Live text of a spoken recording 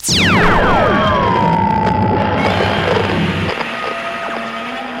Welcome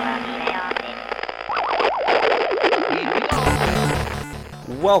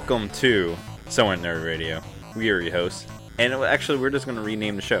to Somewhat Nerdy Radio. We are your hosts. And actually, we're just going to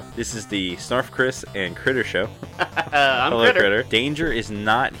rename the show. This is the Snarf Chris and Critter Show. I'm Hello, Critter. Danger is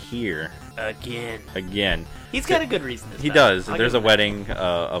not here. Again. He's got a good reason this He time. does. I'll There's give a him wedding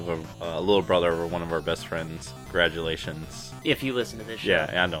of a little brother of one of our best friends. Congratulations. that. If you listen to this show.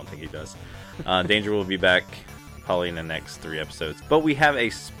 Yeah, I don't think he does. Danger will be back probably in the next 3 episodes. But we have a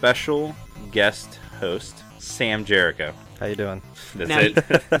special guest host, Sam Jericho. How you doing? That's Now,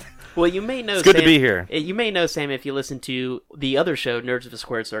 it. Well, you may know It's good Sam, to be here. You may know Sam if you listen to the other show, Nerds of a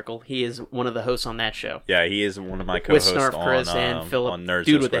Squared Circle. He is one of the hosts on that show. Yeah, he is one of my With co-hosts Snarf Chris on, and Philip, on Nerds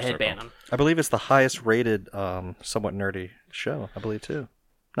dude of with the Square headband Circle. on. I believe it's the highest rated, somewhat nerdy show. I believe too.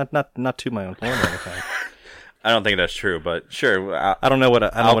 Not to my own horn or anything. I don't think that's true, but sure. I don't know what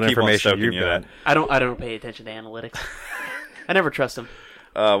I'll keep on information stoking you've you got. that. I don't pay attention to analytics. I never trust him.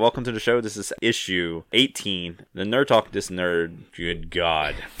 Welcome to the show. This is issue 18. The Nerd Talk, this nerd. Good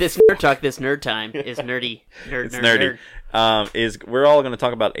God. This nerd talk, this nerd time is nerdy. It's nerdy. We're all going to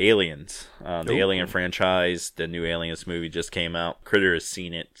talk about Aliens. The Alien franchise. The new Aliens movie just came out. Critter has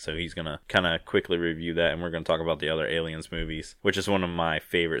seen it, so he's going to kind of quickly review that, and we're going to talk about the other Aliens movies, which is one of my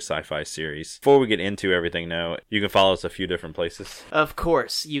favorite sci-fi series. Before we get into everything, though, you can follow us a few different places. Of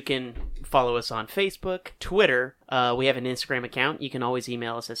course, you can follow us on Facebook, Twitter. We have an Instagram account. You can always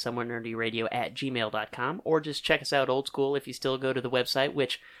email us at somewhatnerdyradio@gmail.com, or just check us out old school if you still go to the website,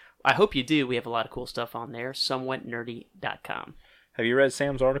 which I hope you do. We have a lot of cool stuff on there, somewhatnerdy.com. Have you read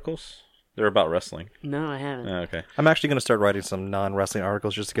Sam's articles? They're about wrestling. No, I haven't. Oh, okay. I'm actually going to start writing some non-wrestling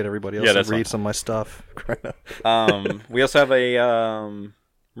articles just to get everybody else Yeah, to that's read fine. some of my stuff. We also have a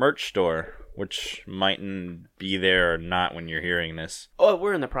merch store, which mightn't be there or not when you're hearing this, Oh,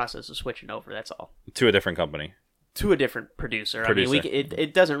 we're in the process of switching over, that's all. to a different company. To a different producer. I mean,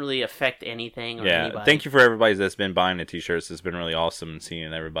 it doesn't really affect anything or Yeah, anybody. thank you for everybody that's been buying the t-shirts. It's been really awesome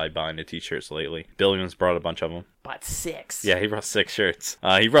seeing everybody buying the t-shirts lately. Billions brought a bunch of them. Bought 6. Yeah, he brought 6 shirts.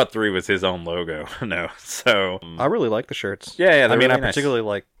 He brought 3 with his own logo. No, so I really like the shirts. yeah, I mean, really I nice. particularly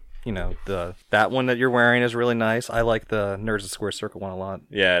like, that one that you're wearing is really nice. I like the Nerds of Square Circle one a lot.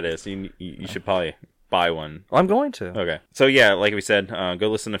 Yeah, it is. You should probably buy one. I'm going to. Okay. So yeah, like we said, go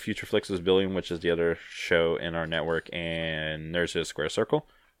listen to Future Flicks with Billion, which is the other show in our network, and Nerds of the Square Circle.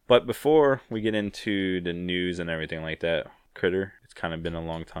 But before we get into the news and everything like that, Critter, it's kind of been a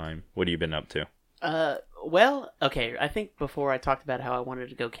long time. What have you been up to? Well, okay, I think before I talked about how I wanted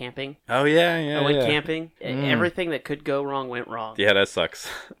to go camping. Oh yeah. I went camping. Everything that could go wrong went wrong. Yeah, that sucks.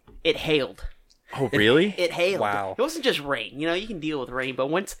 It hailed. Oh really? It hailed. Wow. It wasn't just rain. You can deal with rain, but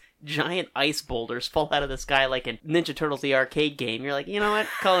once giant ice boulders fall out of the sky like in Ninja Turtles the arcade game, you're like, you know what?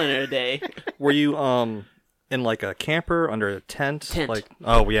 Calling it a day. Were you in like a camper under a tent? Tent. Like,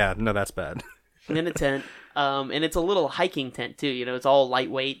 oh yeah, no, that's bad. I'm in a tent. And it's a little hiking tent too. It's all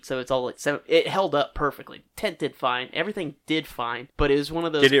lightweight, so it held up perfectly. Tent did fine. Everything did fine, but it was one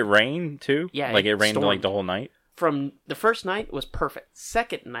of those. Did it rain too? Yeah, like it rained stormed. like the whole night. From the first night was perfect.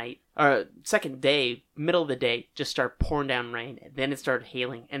 Second day, middle of the day, just started pouring down rain. And then it started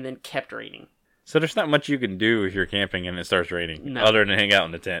hailing, and then kept raining. So there's not much you can do if you're camping and it starts raining, No. other than hang out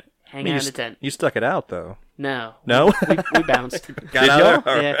in the tent. Hang out in the tent. You stuck it out though. No. No? We bounced. Got out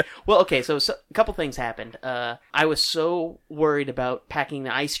there? Yeah. Well, okay, so a couple things happened. I was so worried about packing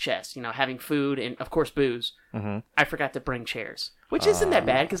the ice chest, having food and, of course, booze. Mm-hmm. I forgot to bring chairs, which isn't that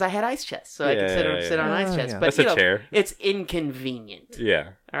bad because I had ice chests, so I could sit on ice chests. yeah. But, That's a chair. It's inconvenient.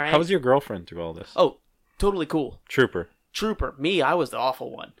 Yeah. All right. How was your girlfriend through all this? Oh, totally cool. Trooper. Me, I was the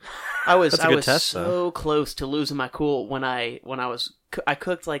awful one. I was That's a good test, so close to losing my cool when I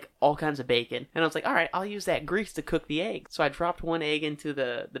cooked like all kinds of bacon, and I was like, all right, I'll use that grease to cook the egg. So I dropped one egg into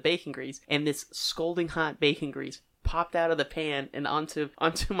the bacon grease, and this scalding hot bacon grease popped out of the pan and onto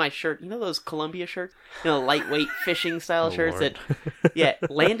my shirt. You know those Columbia shirts? Lightweight fishing style shirts Lord. that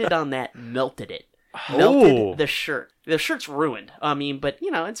landed on that, melted it. Oh. Melted the shirt. The shirt's ruined. I mean, but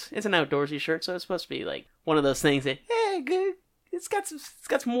it's an outdoorsy shirt, so it's supposed to be like one of those things that, good. It's got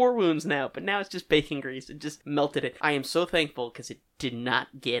some more wounds now, but now it's just bacon grease. It just melted it. I am so thankful because it did not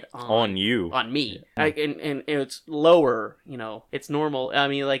get On you. on me. And it's lower. It's normal. I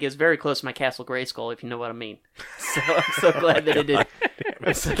mean, like it's very close to my Castle Grayskull, if you know what I mean. So I'm so glad that it did.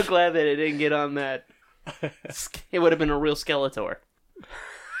 I'm so glad that it didn't get on that. It would have been a real Skeletor.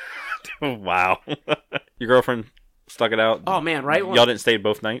 Wow. Your girlfriend stuck it out? Oh man, right? Y'all didn't stay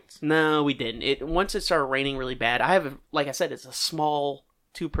both nights? No, we didn't. Once it started raining really bad, like I said, it's a small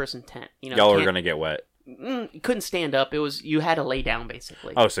 2-person tent. Y'all are going to get wet. You couldn't stand up. It was you had to lay down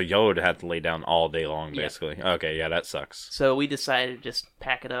basically. Oh, so y'all would have to lay down all day long, basically. Yeah. Okay, yeah, that sucks. So we decided to just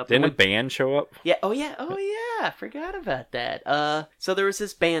pack it up. Didn't a band show up? Yeah. Oh yeah. I forgot about that. So there was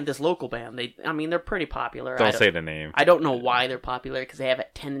this band, this local band. They're pretty popular. Don't say the name. I don't know why they're popular because they have a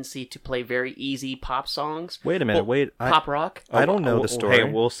tendency to play very easy pop songs. Wait a minute. Pop rock. I don't know the story. Hey,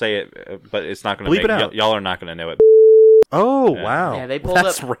 we'll say it, but it's not going to Bleep it out. Y'all are not going to know it. Oh, wow. Yeah, they pulled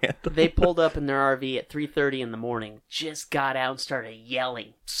That's up. random. They pulled up in their RV at 3:30 in the morning. Just got out and started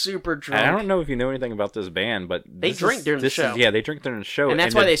yelling, super drunk. I don't know if you know anything about this band, but they drink during the show. Yeah, they drink during the show, and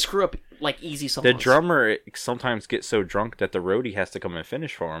that's why they screw up like easy songs. The drummer sometimes gets so drunk that the roadie has to come and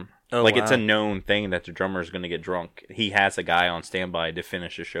finish for him. Oh, like wow. it's a known thing that the drummer is going to get drunk. He has a guy on standby to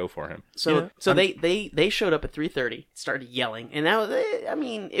finish the show for him. So they showed up at 3:30, started yelling, and that was,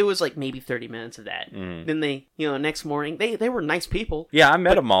 it was like maybe 30 minutes of that. Then they, next morning they were nice people. Yeah, I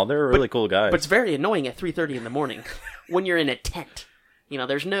met them all. They were really cool guys. But it's very annoying at 3:30 in the morning when you're in a tent.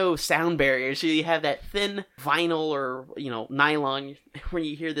 There's no sound barriers. So you have that thin vinyl or nylon where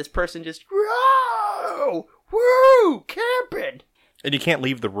you hear this person just whoa, woo, camping. And you can't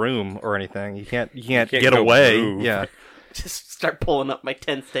leave the room or anything. You can't get go away. move. Yeah. Just start pulling up my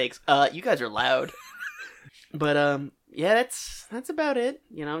tent stakes. You guys are loud. But yeah, that's about it.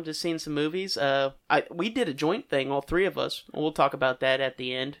 Just seeing some movies. We did a joint thing, all three of us. We'll talk about that at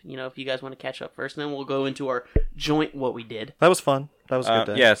the end. If you guys want to catch up first, and then we'll go into our joint what we did. That was fun. That was a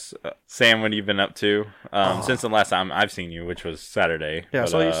good day. Yes, Sam, what have you been up to since the last time I've seen you, which was Saturday? Yeah,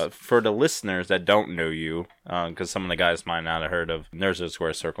 but, for the listeners that don't know you, because some of the guys might not have heard of Nerds of the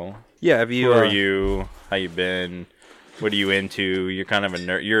Square Circle. Yeah, have you? Who are you? How you been? What are you into? You're kind of a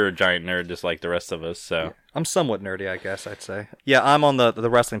nerd. You're a giant nerd, just like the rest of us. So I'm somewhat nerdy, I guess I'd say. Yeah, I'm on the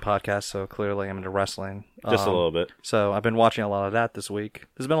wrestling podcast, so clearly I'm into wrestling. Just a little bit. So I've been watching a lot of that this week.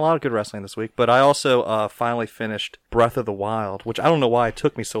 There's been a lot of good wrestling this week, but I also finally finished Breath of the Wild, which I don't know why it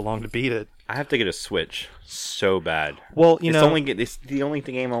took me so long to beat it. I have to get a Switch so bad. Well, it's the only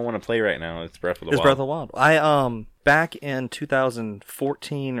game I want to play right now. It's Breath of the Wild. It's Breath of the Wild. I back in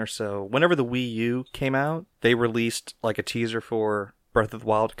 2014 or so, whenever the Wii U came out, they released like a teaser for Breath of the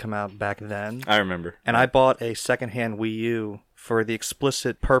Wild to come out back then. I remember. And I bought a secondhand Wii U for the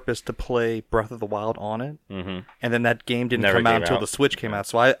explicit purpose to play Breath of the Wild on it. Mm-hmm. And then that game didn't come out until the Switch came out.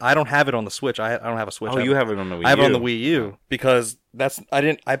 So I don't have it on the Switch. I don't have a Switch. Oh, you have it on the Wii U. I have it on the Wii U because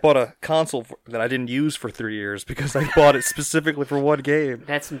I bought a console that I didn't use for 3 years because I bought it specifically for one game.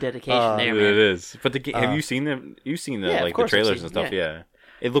 That's some dedication there, man. It is. But have you seen them? You've seen the trailers and stuff. Yeah.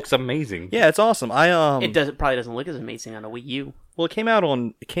 It looks amazing. Yeah, it's awesome. It probably doesn't look as amazing on a Wii U. Well,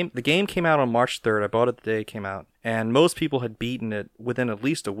 the game came out on March 3rd. I bought it the day it came out. And most people had beaten it within at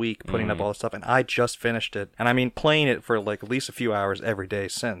least a week, putting up all the stuff. And I just finished it. And I mean, playing it for like at least a few hours every day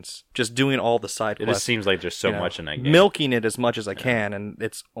since. Just doing all the side quests. It just seems like there's so much in that game. Milking it as much as I can. And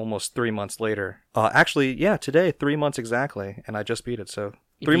it's almost 3 months later. Actually, yeah, today, 3 months exactly. And I just beat it. So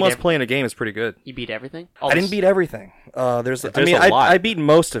 3 months playing a game is pretty good. You beat everything? I didn't beat everything. There's a lot. I beat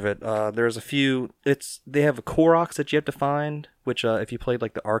most of it. There's a few. They have Koroks that you have to find, which if you played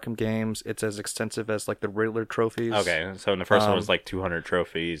like the Arkham games, it's as extensive as like the Riddler trophies. Okay, so in the first one was like 200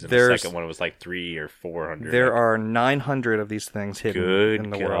 trophies, and the second one was like 300 or 400. There are 900 of these things hidden in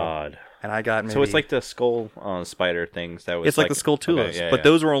the world. And I got maybe... So it's like the skull spider things that was. It's like the skull tulips, but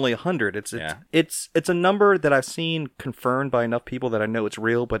those were only 100. It's a number that I've seen confirmed by enough people that I know it's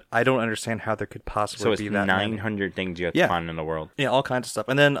real, but I don't understand how there could possibly be that 900 things you have to find in the world. Yeah, all kinds of stuff.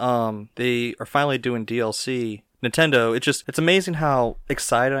 And then they are finally doing DLC. Nintendo, it's amazing how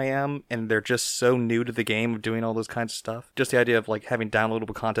excited I am, and they're just so new to the game of doing all those kinds of stuff. Just the idea of like having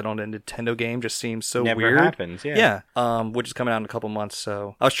downloadable content on a Nintendo game just seems so weird. Never happens, yeah. Yeah, which is coming out in a couple months.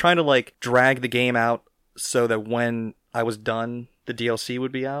 So I was trying to like drag the game out so that when I was done, the DLC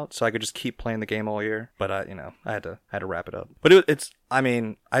would be out, so I could just keep playing the game all year. But I had to wrap it up. But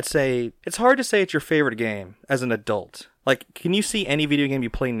I'd say it's hard to say it's your favorite game as an adult. Like, can you see any video game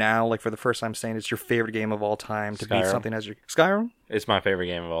you play now, like for the first time, saying it's your favorite game of all time to beat something as your Skyrim? It's my favorite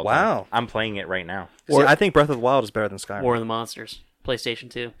game of all time. Wow, I'm playing it right now. See, I think Breath of the Wild is better than Skyrim. War of the Monsters,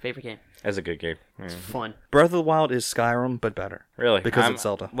 PlayStation 2, favorite game. That's a good game. It's fun. Breath of the Wild is Skyrim, but better. Really? Because it's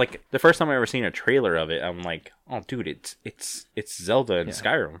Zelda. Like, the first time I ever seen a trailer of it, I'm like, oh, dude, it's Zelda and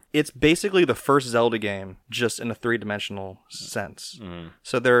Skyrim. It's basically the first Zelda game, just in a 3-dimensional sense.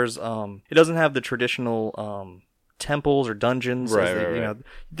 So there's, it doesn't have the traditional temples or dungeons. Right, as they- right, you right. know,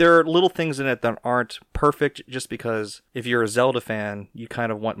 there are little things in it that aren't perfect. Just because if you're a Zelda fan, you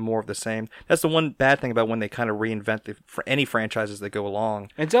kind of want more of the same. That's the one bad thing about when they kind of reinvent for any franchises that go along.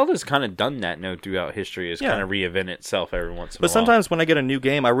 And Zelda's kind of done that now throughout history, is Yeah. kind of reinvent itself every once in a But while. sometimes when I get a new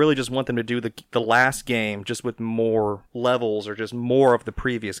game, I really just want them to do the last game just with more levels or just more of the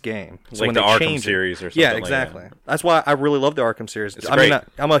previous game. So Like when the they Arkham change it- series or something Yeah, like exactly. that. That's why I really love the Arkham series. It's I mean, great.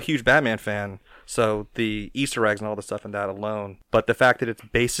 I'm a huge Batman fan, so the Easter eggs and all the stuff in that alone. But the fact that it's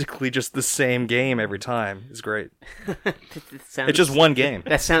basically just the same game every time is great. It's just one game.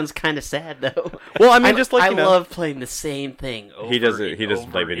 That sounds kind of sad, though. Well, I mean, just like, I you know- love playing the same thing. Over He doesn't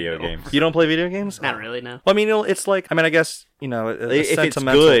and play over video and games. over. You don't play video games? Not really, no. Well, I mean, it's like, I guess, a If it's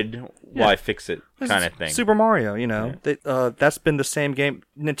sentimental... good, why Yeah. fix it This kind is of thing. Super Mario, that's been the same game.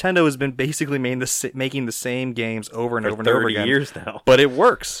 Nintendo has been basically making the same games over and For over and over 30 again. years now. But it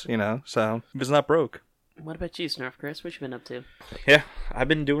works, so if it's not broke. What about you, Snarf Chris? What you been up to? Yeah, I've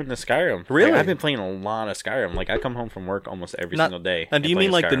been doing the Skyrim. Really? Like, I've been playing a lot of Skyrim. Like, I come home from work almost every single day. And do you play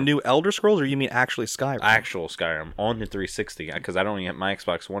mean like the Skyrim. new Elder Scrolls, or you mean actually Skyrim? Actual Skyrim on the 360? Because I don't even, my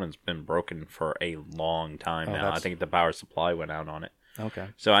Xbox One has been broken for a long time now. I that's- think the power supply went out on it. Okay.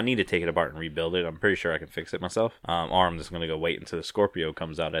 So I need to take it apart and rebuild it. I'm pretty sure I can fix it myself. Or I'm just going to go wait until the Scorpio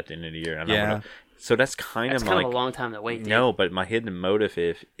comes out at the end of the year. And Yeah. So that's kind That's of kind like... of a long time to wait. Dude. No, but my hidden motive,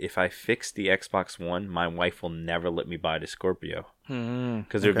 if I fix the Xbox One, my wife will never let me buy the Scorpio.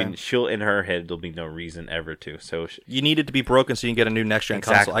 Because okay. she'll, in her head, there'll be no reason ever to. So You need it to be broken so you can get a new next gen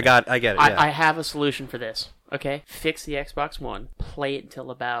Exactly. console. I get it. Yeah. I have a solution for this. Okay, fix the Xbox One. Play it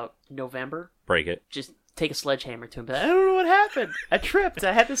until about November. break it. Just take a sledgehammer to him. But I don't know what happened. I tripped.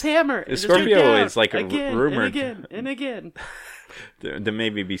 I had this hammer. It just Scorpio went down is like again, rumored. and again and again. There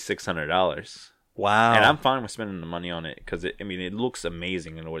maybe be $600. Wow. And I'm fine with spending the money on it because it looks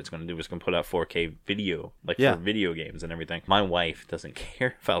amazing, and what it's going to do is going to put out 4K video, like Yeah. for video games and everything. My wife doesn't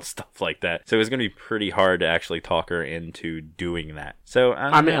care about stuff like that, so it's going to be pretty hard to actually talk her into doing that. So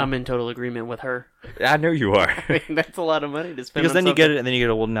I'm in total agreement with her. I know you are. I mean, that's a lot of money to spend. because on then you something. get it, and then you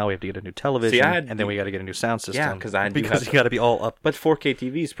go, well, now we have to get a new television, See, I had- and then we got to get a new sound system. Yeah, 'cause I do because have- you got to be all up. But 4K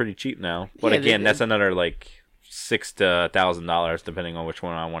TV is pretty cheap now. But Yeah, again, they- that's another like $6,000 to $1,000 depending on which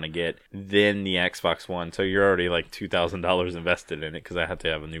one I want to get. Then the Xbox One, so you're already like $2,000 invested in it because I have to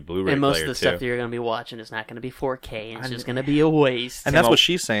have a new Blu-ray And most player of the too. stuff that you're going to be watching is not going to be 4K. And it's just going to be a waste. And that's Well- what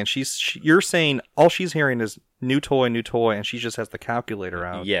she's saying. You're saying all she's hearing is new toy, and she just has the calculator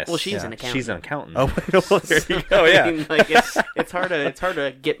out. Yes. Well, she's Yeah. an accountant. She's an accountant. Oh, well, there you go. I Yeah. mean, like it's hard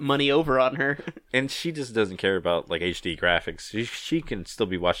to get money over on her. And she just doesn't care about like HD graphics. She can still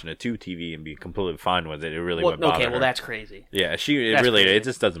be watching a tube TV and be completely fine with it. It really wouldn't bother her. Well, that's crazy. Yeah, it That's really crazy. it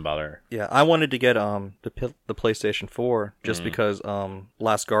just doesn't bother her. Yeah, I wanted to get the PlayStation 4 just because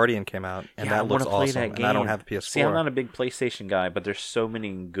Last Guardian came out, and Yeah, I that looks wanna play awesome. that And I don't game. have a PS4. See, I'm not a big PlayStation guy, but there's so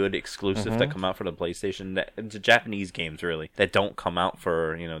many good exclusives that come out for the PlayStation, that the Japanese games really, that don't come out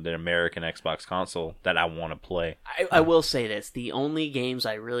for the American Xbox console that I want to play. I will say this: the only games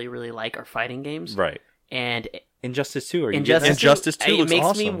I really, really like are fighting games. Right. And Injustice 2, are you getting that? Injustice 2 it looks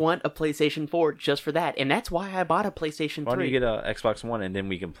makes me awesome. want a PlayStation 4 just for that, and that's why I bought a PlayStation 3. Why don't you get a Xbox One and then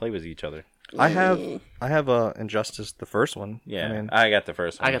we can play with each other? I have Injustice, the first one. Yeah, I mean, I got the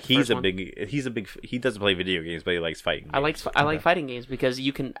first one. I got the first one. He doesn't play video games, but he likes fighting games. I like fighting games because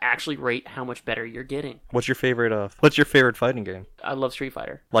you can actually rate how much better you're getting. what's your favorite fighting game? I love Street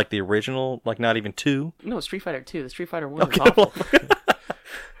Fighter. Like the original, like not even 2? No, Street Fighter 2. The Street Fighter 1 was awful.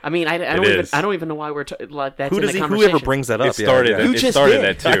 I mean, I don't even know why we're like that's in the conversation. Whoever brings that up? It started. Yeah, Who It just started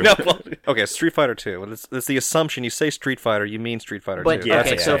did? that too. Okay, Street Fighter 2. Well, it's the assumption you say Street Fighter, you mean Street Fighter But 2. Yeah,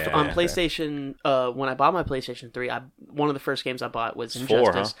 okay, yeah, so yeah, on yeah. PlayStation, when I bought my PlayStation 3, one of the first games I bought was It's 4,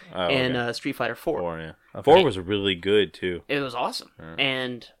 Injustice huh? Oh, and okay. Street Fighter 4. 4, yeah. 4 was really good too. It was awesome,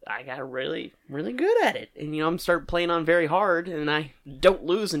 and I got really, really good at it. And I'm start playing on very hard, and I don't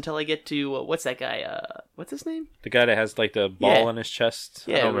lose until I get to what's that guy? What's his name? The guy that has like the ball Yeah. on his chest.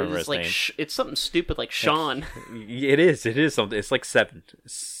 I Yeah, don't where remember it's his like name. it's something stupid like Sean. It is something. It's like Seth.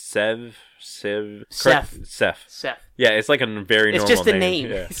 Seth. Yeah, it's like a very It's normal just a name.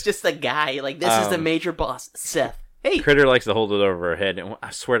 name. Yeah. It's just a guy. Like this is the major boss, Seth. Hey. Critter likes to hold it over her head, and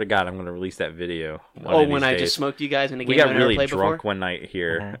I swear to God, I'm going to release that video. one of when these I days. just smoked you guys in a game We got I never really played drunk before. one night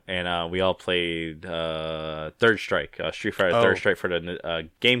here, and we all played Third Strike, Street Fighter Oh. Third Strike for the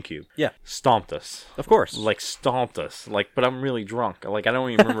GameCube. Yeah. Stomped us. Of course. Like stomped us. But I'm really drunk. Like I don't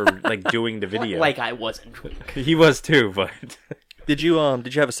even remember like doing the video. Like I wasn't. He was too, but Did you have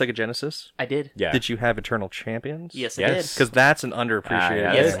a Sega Genesis? I did. Yeah. Did you have Eternal Champions? Yes, I Yes. did. Because that's an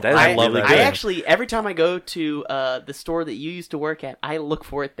underappreciated. Yes, game. that is I love really that. good. I game. actually, every time I go to the store that you used to work at, I look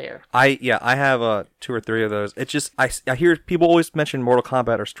for it there. I have 2 or 3 of those. It's just I hear people always mention Mortal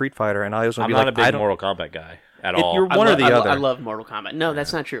Kombat or Street Fighter, and I always want I'm to be not like, a big I don't. Mortal Kombat guy at If all. you're one or the other. I love Mortal Kombat. No,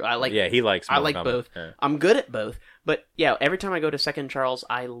 that's not true. I like. Yeah, he likes I Mortal like Kombat. both. Yeah. I'm good at both. But yeah, every time I go to Second Charles,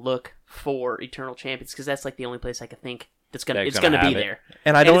 I look for Eternal Champions because that's like the only place I could think it's gonna That's it's gonna gonna be have it. there.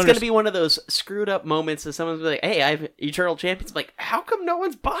 And I And don't it's gonna understand. be one of those screwed up moments that someone's like, "Hey, I have Eternal Champions." I'm like, how come no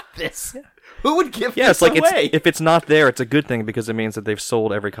one's bought this? Who would give Yeah, this it's like away? if it's not there, it's a good thing because it means that they've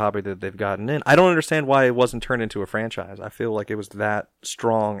sold every copy that they've gotten in. I don't understand why it wasn't turned into a franchise. I feel like it was that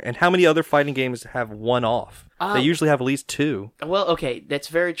strong. And how many other fighting games have one off? They usually have at least 2. Well, okay, that's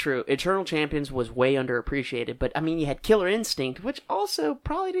very true. Eternal Champions was way underappreciated, but I mean, you had Killer Instinct, which also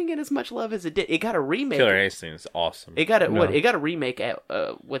probably didn't get as much love as it did. It got a remake. Killer Instinct is awesome. It got It got a remake at,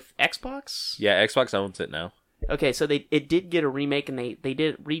 with Xbox. Yeah, Xbox owns it now. Okay, so it did get a remake, and they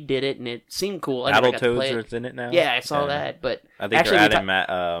redid it, and it seemed cool. I never got to play Battletoads it. is in it now. Yeah, I saw that, but I think actually, they're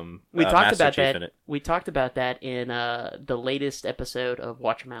adding we talked Master about Chief that. in it. We talked about that in the latest episode of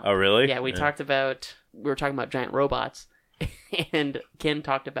Watch 'Em Out. Oh, really? Yeah, we were talking about giant robots, and Ken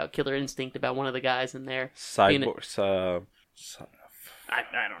talked about Killer Instinct, about one of the guys in there. Cyborgs. I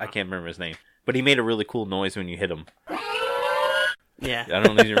don't know. I can't remember his name, but he made a really cool noise when you hit him. Yeah. I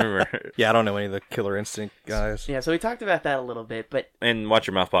don't even remember. Yeah, I don't know any of the Killer Instinct guys. Yeah, so we talked about that a little bit, but And Watch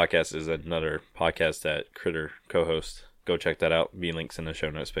Your Mouth podcast is another podcast that Critter co-hosts. Go check that out. Be links in the show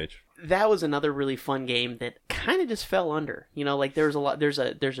notes page. that was another really fun game that kind of just fell under. You know, like there's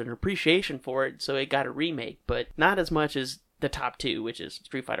an appreciation for it, so it got a remake, but not as much as the top 2, which is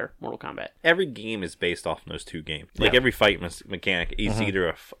Street Fighter, Mortal Kombat. Every game is based off those 2 games. Like every fight mechanic is either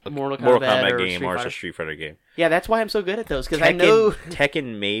a Mortal Mortal Kombat Kombat or game Street or it's Fighter. a Street Fighter game. Yeah, that's why I'm so good at those, because I know...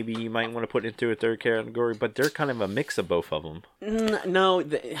 Tekken maybe you might want to put into a third category, but they're kind of a mix of both of them. No,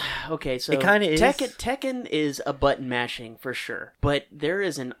 okay, so... It kinda is. Tekken is a button mashing, for sure, but there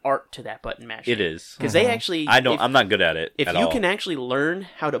is an art to that button mashing. It is. Because they actually... I'm not good at it If at you all. can actually learn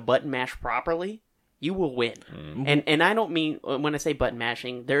how to button mash properly, you will win. And I don't mean, when I say button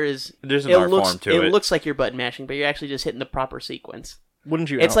mashing, there's an art form to it. It looks like you're button mashing, but you're actually just hitting the proper sequence.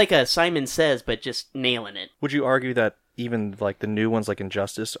 Wouldn't you? It's like a Simon Says, but just nailing it. Would you argue that even like the new ones, like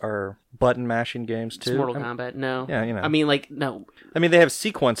Injustice, are button mashing games too? It's Mortal Kombat, no. Yeah, you know. I mean, like, no, I mean, they have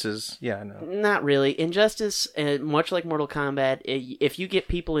sequences. Yeah, I know. not really. Injustice, much like Mortal Kombat, if you get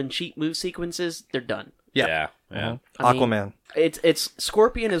people in cheap move sequences, they're done. Yeah. I mean, Aquaman. It's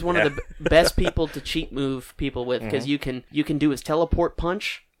Scorpion is one of the best people to cheat move people with, because you can do his teleport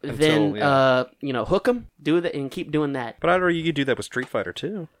punch, then hook him, do that, and keep doing that. But I'd argue you could do that with Street Fighter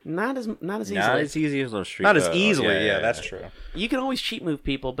too. Not as easily. Not as easy as those Street. Not as easily. yeah, That's true. You can always cheat move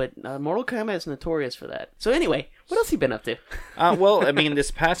people, but Mortal Kombat is notorious for that. So anyway, what else you been up to? Well, I mean,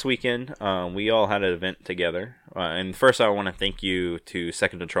 this past weekend, we all had an event together. And first, I want to thank you to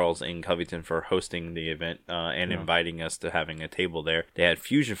Second to Charles in Covington for hosting the event and inviting us to having a table there. They had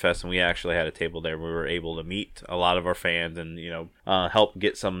Fusion Fest, and we actually had a table there. We were able to meet a lot of our fans and, help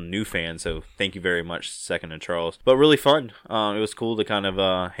get some new fans. So thank you very much, Second to Charles. But really fun. It was cool to kind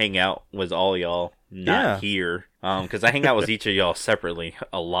of hang out with all y'all. Not here, because I hang out with each of y'all separately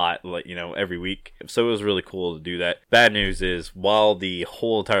a lot, like, every week. So it was really cool to do that. Bad news is, while the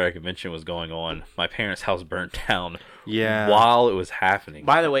whole entire convention was going on, my parents' house burnt down. Yeah. While it was happening.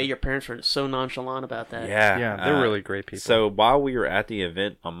 By the way, your parents were so nonchalant about that. Yeah, they're really great people. So while we were at the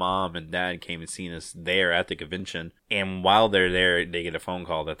event, my mom and dad came and seen us there at the convention. And while they're there, they get a phone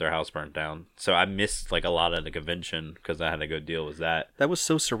call that their house burnt down. So I missed like a lot of the convention because I had to go deal with that. That was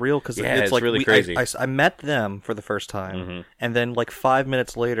so surreal because it's like really crazy. I met them for the first time, and then like 5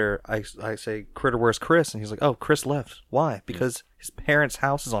 minutes later, I say, "Critter, where's Chris?" And he's like, "Oh, Chris left. Why? Because his parents'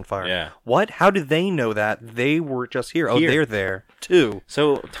 house is on fire." Yeah. What? How did they know that? They were just here. Oh, they're there too.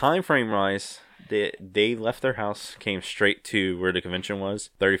 So time frame wise, they left their house, came straight to where the convention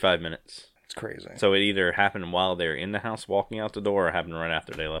was, 35 minutes. It's crazy. So it either happened while they were in the house walking out the door, or happened right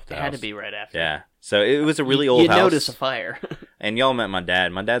after they left the It house. had to be right after. Yeah. So it was a really old you house. notice a fire. And y'all met my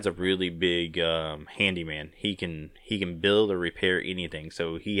dad. My dad's a really big handyman. He can build or repair anything.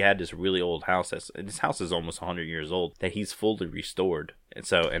 So he had this really old house. This house is almost 100 years old that he's fully restored.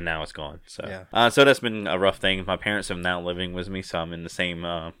 And now it's gone. So so that's been a rough thing. My parents are now living with me, so I'm in the same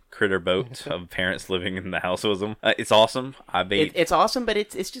critter boat of parents living in the house with them. It's awesome. It's awesome, but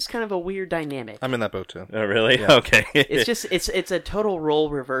it's just kind of a weird dynamic. I'm in that boat too. Oh, really? Yeah. Okay. It's just it's a total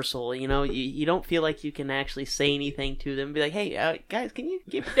role reversal. You don't feel like you can actually say anything to them. Be like, hey, guys, can you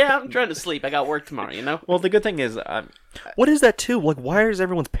keep it down? I'm trying to sleep. I got work tomorrow. Well, the good thing is, What is that too? Like, why is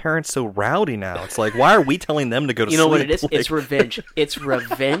everyone's parents so rowdy now? It's like, why are we telling them to go to sleep? You know what it is? Like, It's revenge. It's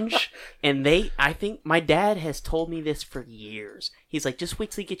revenge. And I think my dad has told me this for years. He's like, just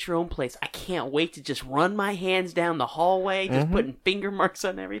wait till you get your own place. I can't wait to just run my hands down the hallway, just putting finger marks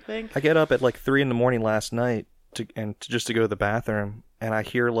on everything. I get up at like 3 a.m. last night to go to the bathroom, and I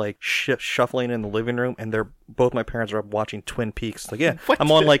hear like shuffling in the living room, and both my parents are up watching Twin Peaks. Like, yeah, we're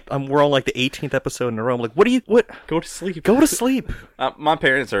on like the 18th episode in a row. I'm like, what? Go to sleep. Go to sleep. My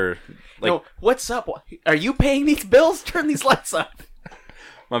parents are like, No, what's up? Are you paying these bills? Turn these lights up.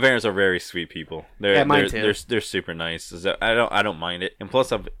 my parents are very sweet people. Mine too. They're super nice. So I don't mind it. And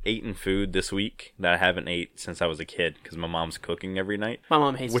plus, I've eaten food this week that I haven't ate since I was a kid because my mom's cooking every night. My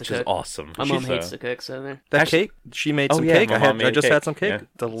mom hates which to cook. is awesome. My mom hates to cook, so there. That Actually- cake, she made Oh, some yeah, cake. my mom made I just cake. had some cake. Yeah.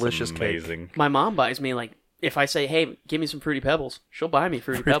 Delicious It's cake. amazing. My mom buys me, like, if I say, hey, give me some Fruity Pebbles, she'll buy me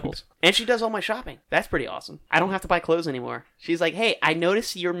Fruity Pebbles. And she does all my shopping. That's pretty awesome. I don't have to buy clothes anymore. She's like, hey, I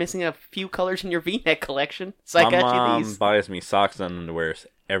noticed you're missing a few colors in your V-neck collection, so I My got mom you these. buys me socks and underwear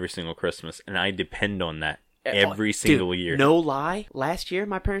every single Christmas, and I depend on that every Dude, single year. No lie. Last year,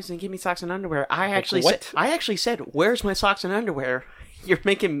 my parents didn't give me socks and underwear. I actually said, where's my socks and underwear? You're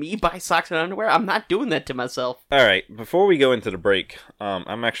making me buy socks and underwear? I'm not doing that to myself. All right, before we go into the break,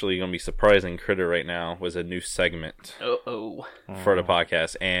 I'm actually going to be surprising Critter right now with a new segment Uh-oh. for the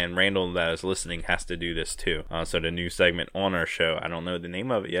podcast, and Randall that is listening has to do this too. So the new segment on our show, I don't know the name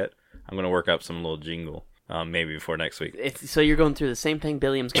of it yet. I'm going to work up some little jingle. Maybe before next week. So you're going through the same thing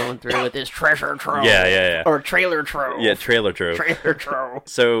Billiam's going through with his treasure trove. Yeah. Or trailer trove. Yeah, trailer trove. Trailer trove.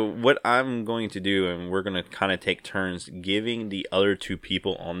 So what I'm going to do, and we're going to kind of take turns giving the other two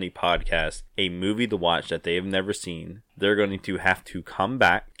people on the podcast a movie to watch that they have never seen. They're going to have to come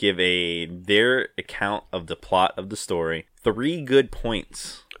back, give their account of the plot of the story, 3 good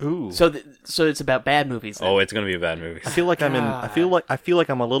points. Ooh. So it's about bad movies then. Oh, it's going to be a bad movie. I feel like I feel like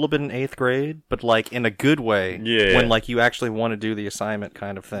I'm a little bit in 8th grade, but like in a good way. Yeah. When like you actually want to do the assignment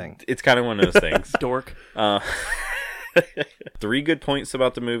kind of thing. It's kind of one of those things. Dork. 3 good points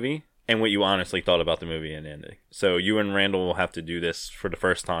about the movie and what you honestly thought about the movie and ending. So you and Randall will have to do this for the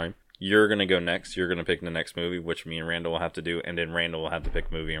first time. You're going to go next. You're going to pick the next movie, which me and Randall will have to do, and then Randall will have to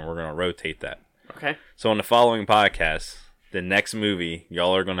pick a movie, and we're going to rotate that. Okay. So on the following podcast, the next movie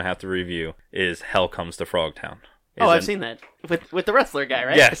y'all are going to have to review is Hell Comes to Frogtown. I've seen that. With the wrestler guy,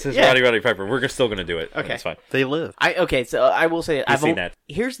 right? Yes, it's Roddy Piper. We're still going to do it. Okay. It's fine. They live. So I will say You've seen that.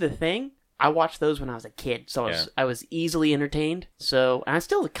 Here's the thing. I watched those when I was a kid, so I was easily entertained. So and I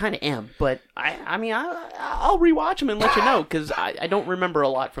still kind of am, but I'll rewatch them and let you know because I don't remember a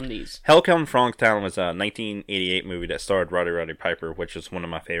lot from these. Hell Comes to Frogtown was a 1988 movie that starred Roddy Piper, which is one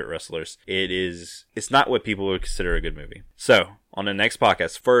of my favorite wrestlers. It's not what people would consider a good movie. So on the next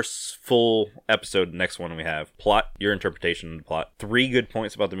podcast, first full episode, next one we have plot, your interpretation of the plot, 3 good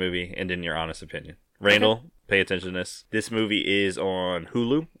points about the movie, and then your honest opinion. Randall, pay attention to this. This movie is on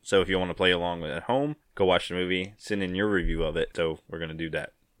Hulu, so if you want to play along at home, go watch the movie, send in your review of it. So we're going to do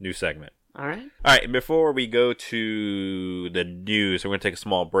that. New segment. All right. All right, before we go to the news, we're going to take a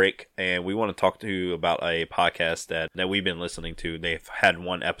small break, and we want to talk to you about a podcast that we've been listening to. They've had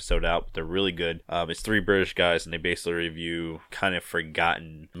 1 episode out, but they're really good. It's 3 British guys, and they basically review kind of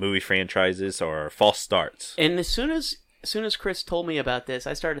forgotten movie franchises or false starts. And as soon as Chris told me about this,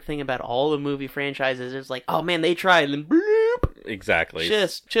 I started thinking about all the movie franchises. It's like, oh man, they tried, and then bloop. Exactly.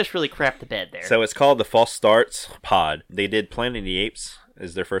 Just really crap the bed there. So it's called the False Starts Pod. They did Planet of the Apes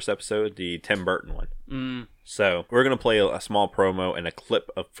is their first episode, the Tim Burton one. So we're going to play a small promo and a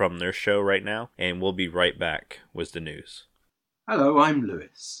clip from their show right now, and we'll be right back with the news. Hello, I'm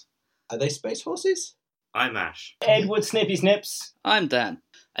Lewis. Are they space horses? I'm Ash. Edward Snippy Snips. I'm Dan,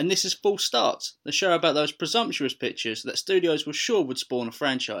 and this is False Starts, the show about those presumptuous pictures that studios were sure would spawn a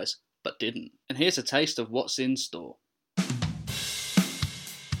franchise, but didn't. And here's a taste of what's in store.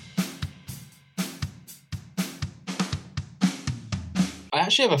 I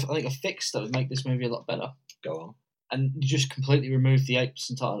actually have a fix that would make this movie a lot better. Go on. And you just completely remove the apes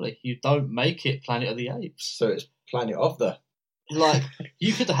entirely. You don't make it Planet of the Apes. So it's Planet of the... Like,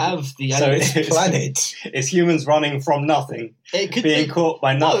 you could have the So apes. It's Planet. It's humans running from nothing, It could being be, caught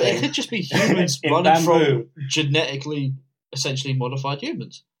by no, nothing. it could just be humans In running bamboo. from genetically, essentially modified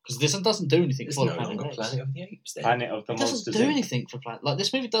humans. Because this doesn't do anything It's for no Planet of longer the Apes. Planet of the Apes then. Planet of the It doesn't Monsters. do Inc. anything for Planet. Like,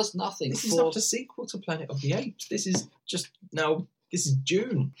 this movie does nothing This is for... not a sequel to Planet of the Apes. This is just now... This is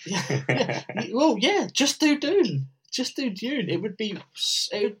June. yeah. Well, yeah, just do Dune. Just do Dune. It would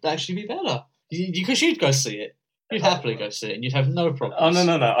actually be better. Because you'd go see it. You'd happily go see it, and you'd have no problems. Oh,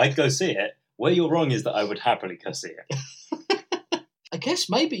 no, I'd go see it. Where you're wrong is that I would happily go see it. I guess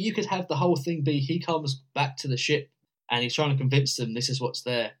maybe you could have the whole thing be he comes back to the ship and he's trying to convince them this is what's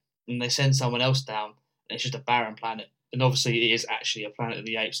there, and they send someone else down, and it's just a barren planet, and obviously it is actually a Planet of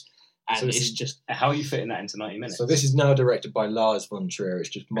the Apes, and So it's just How are you fitting that into 90 minutes? So this is now directed by Lars von Trier. It's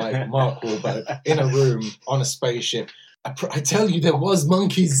just Mark Wahlberg in a room on a spaceship. I tell you, there was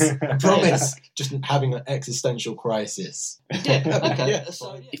monkeys. I promise. Just having an existential crisis. yeah, okay. Yeah.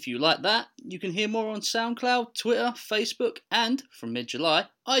 So, yeah. If you like that, you can hear more on SoundCloud, Twitter, Facebook, and from mid-July,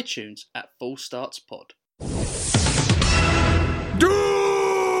 iTunes at Full Starts Pod.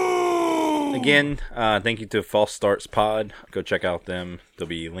 Again, thank you to False Starts Pod. Go check out them. There'll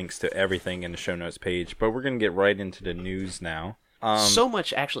be links to everything in the show notes page. But we're going to get right into the news now. So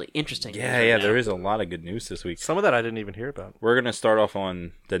much actually interesting. news Yeah, right yeah, now. there is a lot of good news this week. Some of that I didn't even hear about. We're going to start off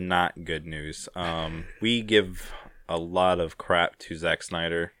on the not good news. We give a lot of crap to Zack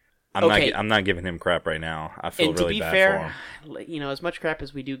Snyder. Okay. I'm not giving him crap right now. I feel And to really be bad fair, for him. you know, as much crap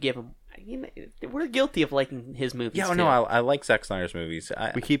as we do give him, we're guilty of liking his movies. Yeah, too. no, I like Zack Snyder's movies.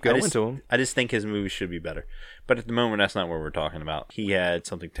 We keep going just, to him. I just think his movies should be better. But at the moment, that's not what we're talking about. He had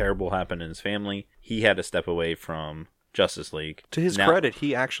something terrible happen in his family. He had to step away from Justice League. To his Now- credit,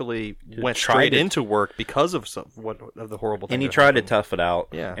 he actually went tried straight it. into work because of the horrible thing. And he that tried to happened. tough it out.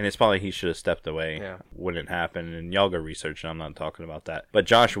 Yeah. And it's probably he should have stepped away Yeah. when it happened. And y'all go research it. I'm not talking about that. But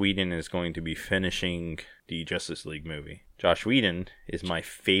Josh Whedon is going to be finishing the Justice League movie. Josh Whedon is my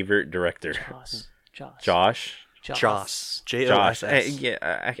favorite director. Josh. Joss. Josh. Joss.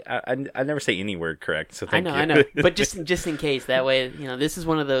 Yeah, I never say any word correct, so thank you. I know. But just in case, that way, you know, this is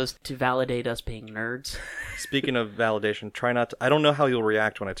one of those to validate us being nerds. Speaking of validation, try not to. I don't know how you'll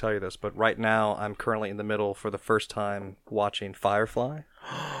react when I tell you this, but right now I'm currently in the middle for the first time watching Firefly.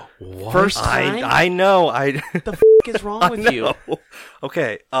 What? First time? I know. The f*** is wrong with you?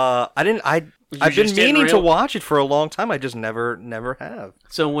 Okay. I've just been didn't meaning to real- watch it for a long time. I just never have.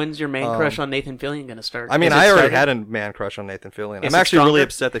 So when's your man crush on Nathan Fillion going to start? I mean, Is it I already started? had a man crush on Nathan Fillion. Is I'm it actually really stronger?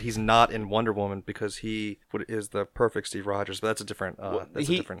 upset that he's not in Wonder Woman because he is the perfect Steve Rogers. But that's a different.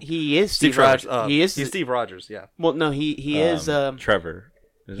 He is Steve Rogers. Rogers. He's Steve Rogers. Yeah. Well, no, he is. Trevor.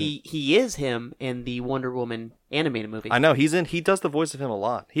 isn't He is him in the Wonder Woman animated movie. I know he's in. He does the voice of him a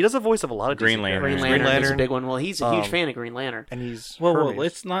lot. He does the voice of a lot of Green DC Lantern. characters. Green Lantern is a big one. Well, he's a huge fan of Green Lantern. and he's Well, Hermes.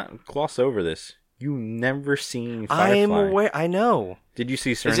 let's not gloss over this. You never seen Firefly. I'm aware. I know. Did you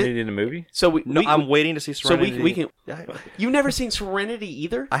see Serenity in the movie? So we, No, we I'm waiting to see so we Serenity. we can. Yeah, You've never seen Serenity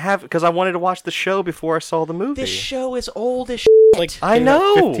either. I have because I wanted to watch the show before I saw the movie. This show is old as Like I came out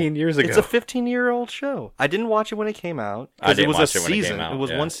know. 15 years ago. It's a 15-year-old show. I didn't watch it when it came out I because it didn't was watch a it when it came season. out, It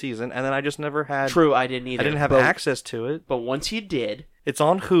was yeah. one season, and then I just never had. True, I didn't either. I didn't have but, access to it. But once you did, It's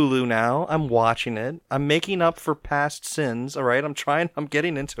on Hulu now. I'm watching it. I'm making up for past sins. All right, I'm trying. I'm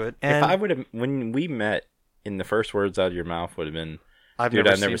getting into it. And If I would have, when we met, in the first words out of your mouth would have been, I've "Dude,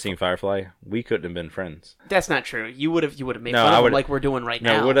 I've never seen Firefly." We couldn't have been friends. that's not true. You would have made No, fun I of him would've- like we're doing right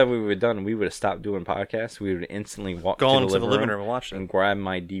No, now. what we would have done? We would have stopped doing podcasts. We would have instantly walked Gone to the living room and watched it. and grabbed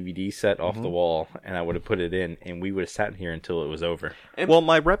my DVD set off the wall, and I would have put it in, and we would have sat here until it was over. Well,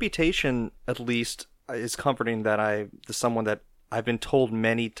 my reputation, at least, is comforting that someone that I've been told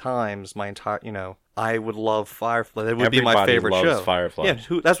many times my entire, I would love Firefly. That would be my Everybody favorite loves show. Firefly.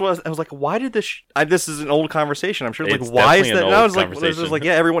 Yeah, that's what I was like. Why did this? This is an old conversation. I'm sure. It's Like, why is definitely that? an And I old was like, it was conversation. like,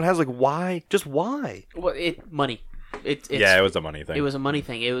 yeah, everyone has like, why? Just why? Well, money. It's Yeah, it was a money thing. It was a money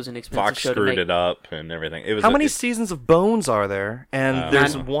thing. It was an expensive Fox show to screwed make. it up and everything. It was How many it's seasons of Bones are there? And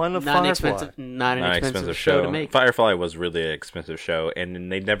there's one of not an Firefly. expensive, not an not expensive show to make. Firefly was really an expensive show, and then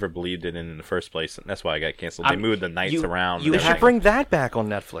they never believed it in the first place. And that's why it got canceled. They moved the nights around. you They and should have- everything. bring that back on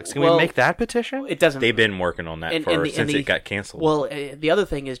Netflix. Can Well, we make that petition? It doesn't. They've been working on that since it got canceled. Well, the other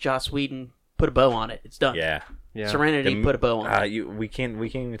thing is Joss Whedon put a bow on it. It's done. yeah. Yeah. Serenity put a bow on it. We can't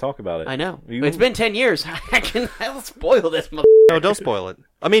even talk about it. I know. You- It's been 10 years. I'll spoil this. No, don't spoil it.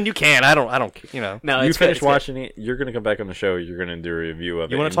 I mean, you can. I don't. No, you it's finish good, watching it, you're gonna come back on the show. You're gonna do a review of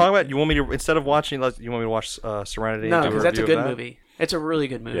it. You want and to talk about? You want me to instead of watching? You want me to watch Serenity? No, and do because that's a review good of that? movie. It's a really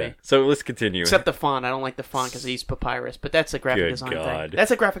good movie. Yeah. So let's continue. Except the font. I don't like the font because they use papyrus, but that's a graphic Good design God. thing.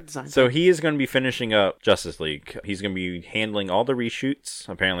 That's a graphic design So he is going to be finishing up Justice League. He's going to be handling all the reshoots.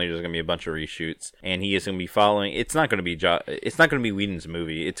 Apparently, there's going to be a bunch of reshoots, and he is going to be following. It's not going to be it's not going to be Whedon's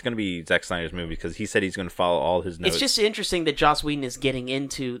movie. It's going to be Zack Snyder's movie because he said he's going to follow all his notes. It's just interesting that Joss Whedon is getting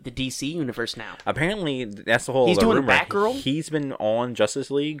into the DC universe now. Apparently, that's the whole. He's other doing rumor. Batgirl? He's been on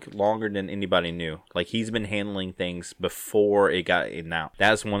Justice League longer than anybody knew. Like he's been handling things before it got in. Now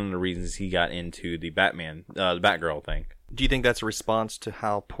that's one of the reasons he got into the Batman, the Batgirl thing. Do you think that's a response to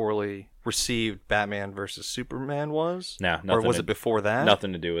how poorly received Batman versus Superman was? No, nothing. Or was it before that?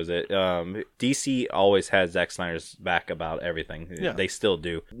 Nothing to do with it. DC always has Zack Snyder's back about everything. Yeah. They still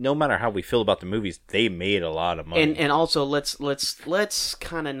do. No matter how we feel about the movies, they made a lot of money. And also let's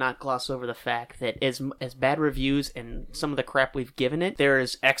kind of not gloss over the fact that as bad reviews and some of the crap we've given it, there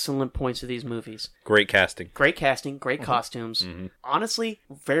is excellent points to these movies. Great casting. Great casting, great costumes. Honestly,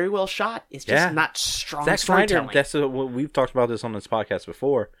 very well shot. It's just not strong Zack Snyder, storytelling. that's what we've talked about this on this podcast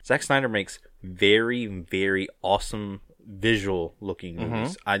before. Zack Snyder makes very, very awesome visual looking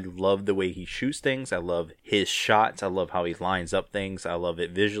movies. I love the way he shoots things. I love his shots. I love how he lines up things. I love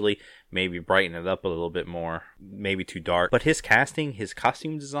it visually. Maybe brighten it up a little bit more. Maybe too dark. But his casting, his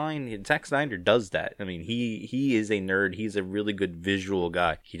costume design, Zack Snyder does that. I mean, he is a nerd. He's a really good visual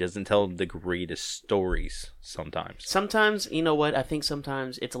guy. He doesn't tell the greatest stories sometimes. Sometimes, you know what? I think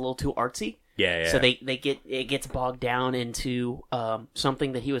sometimes it's a little too artsy. Yeah. So it gets bogged down into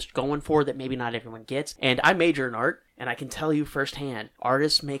something that he was going for that maybe not everyone gets. And I major in art, and I can tell you firsthand,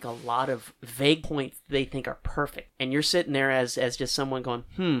 artists make a lot of vague points they think are perfect. And you're sitting there as just someone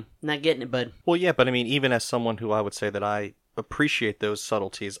going, not getting it, bud. Well, yeah, but I mean, even as someone who I would say that I appreciate those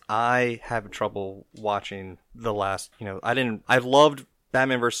subtleties, I have trouble watching the last, I loved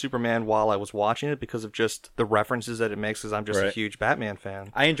Batman vs. Superman while I was watching it because of just the references that it makes, because I'm just a huge Batman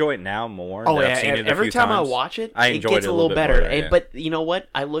fan. I enjoy it now more. Oh, that yeah. I've seen it Every a few time times. I watch it, I it enjoy gets it a little bit better. more, yeah. But you know what?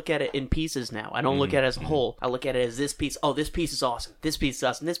 I look at it in pieces now. I don't look at it as a whole. I look at it as this piece. Oh, this piece is awesome. This piece is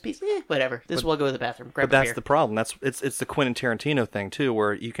awesome. This piece, whatever. This will go to the bathroom. Grab But a that's beer. the problem. It's the Quentin Tarantino thing too,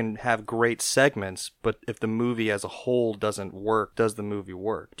 where you can have great segments, but if the movie as a whole doesn't work, does the movie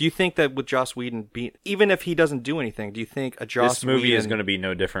work? Do you think that with Joss Whedon, even if he doesn't do anything, do you think a Joss This movie Whedon, is going to be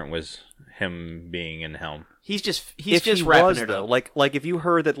no different with him being in Helm. He's just if just he wrapping was it though, up. like if you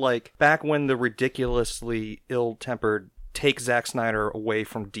heard that, like back when the ridiculously ill-tempered take Zack Snyder away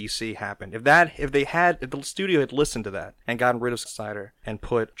from DC happened, if the studio had listened to that and gotten rid of Snyder and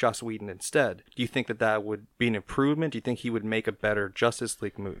put Joss Whedon instead, do you think that would be an improvement? Do you think he would make a better Justice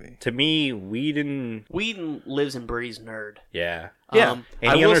League movie? To me, Whedon lives and breathes nerd. Yeah. And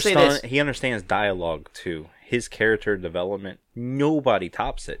And I he will say this. he understands dialogue too. His character development, nobody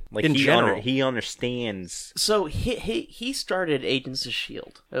tops it. Like In general. he understands. So he started Agents of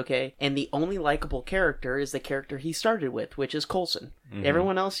S.H.I.E.L.D., okay? And the only likable character is the character he started with, which is Coulson.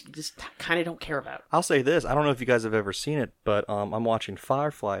 Everyone else you just kind of don't care about. I'll say this, I don't know if you guys have ever seen it, but I'm watching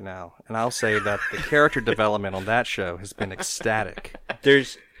Firefly now, and I'll say that the character development on that show has been ecstatic.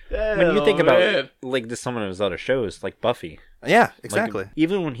 There's when you think Oh, about man. like some of his other shows, like Buffy. Yeah, exactly. Like,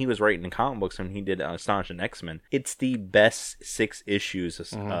 even when he was writing comic books, when he did Astonishing X-Men, it's the best 6 issues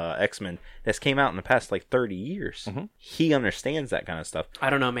of X-Men that's came out in the past 30 years. He understands that kind of stuff.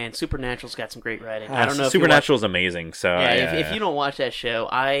 I don't know, man. Supernatural's got some great writing. I don't know if Supernatural is amazing. So if you don't watch that show,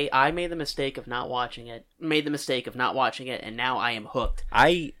 I made the mistake of not watching it. And now I am hooked.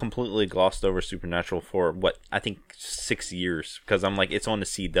 I completely glossed over Supernatural for I think 6 years because I'm like, it's on the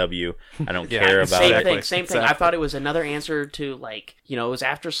CW. I don't care about it. Same thing. I thought it was another answer to it was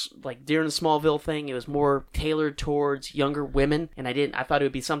after during the Smallville thing. It was more tailored towards younger women, and I thought it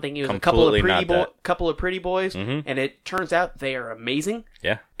would be something. It was Completely a couple of pretty boys, and it turns out they are amazing.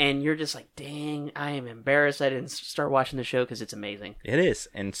 Yeah. And you're just like, dang, I am embarrassed I didn't start watching the show because it's amazing. It is,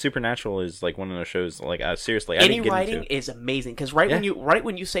 and Supernatural is one of those shows. Seriously, I Any didn't get writing into. is amazing because when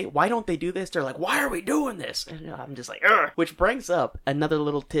you say why don't they do this, they're like, why are we doing this? And I'm just like, ugh. Which brings up another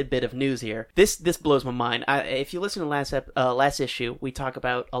little tidbit of news here. This blows my mind. If you listen to last issue, we talk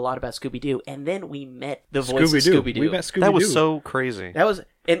about a lot about Scooby Doo, and then we met the voice of Scooby Doo. We met Scooby Doo. That was so crazy. That was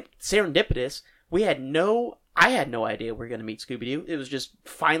and serendipitous. I had no idea we were going to meet Scooby-Doo. It was just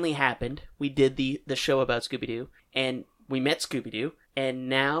finally happened. We did the show about Scooby-Doo, and we met Scooby-Doo, and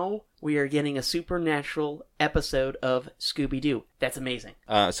now we are getting a Supernatural episode of Scooby-Doo. That's amazing.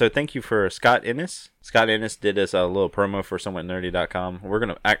 So thank you for Scott Innes. Scott Innes did us a little promo for somewhatnerdy.com. We're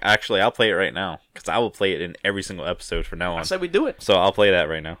going to... Actually, I'll play it right now, because I will play it in every single episode from now on. I said we do it. So I'll play that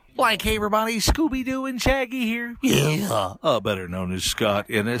right now. Like, hey everybody, Scooby-Doo and Shaggy here. Yeah, better known as Scott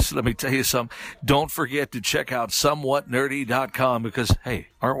Innes. Let me tell you something. Don't forget to check out somewhatnerdy.com because, hey,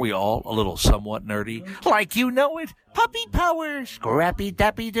 aren't we all a little somewhat nerdy? Like you know it. Puppy power, scrappy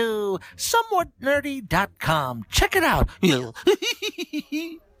dappy doo. Somewhatnerdy.com. Check it out.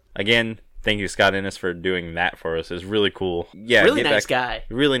 Again, thank you, Scott Innes, for doing that for us. It's really cool. Yeah, Really nice guy.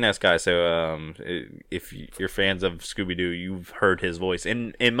 Really nice guy. So, if you're fans of Scooby Doo, you've heard his voice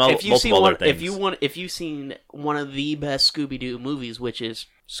in multiple other things. If you've seen one of the best Scooby Doo movies, which is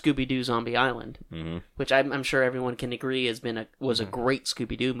Scooby-Doo Zombie Island, which I'm sure everyone can agree was a great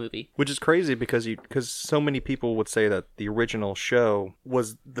Scooby-Doo movie. Which is crazy because so many people would say that the original show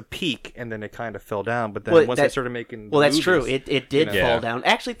was the peak, and then it kind of fell down. But then once they started making, that's movies, true. It did you know. fall down.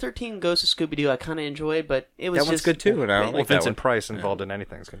 Actually, 13 Goes to Scooby-Doo I kind of enjoyed, but it was That one's just good too, and I don't like that Vincent one. Price involved in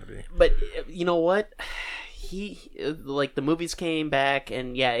anything is going to be. But you know what? The movies came back,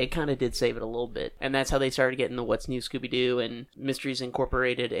 and yeah, it kind of did save it a little bit. And that's how they started getting the What's New Scooby-Doo and Mysteries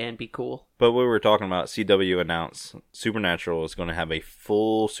Incorporated and Be Cool. But what we were talking about, CW announced Supernatural is going to have a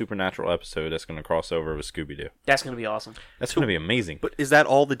full Supernatural episode that's going to cross over with Scooby-Doo. That's going to be awesome. That's going to be amazing. But is that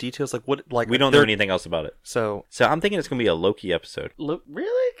all the details? Like what? Like we don't know anything else about it. So I'm thinking it's going to be a Loki episode.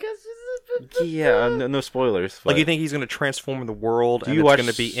 Really? Because Yeah, no spoilers. like but- you think he's going to transform the world Do and you it's watch- going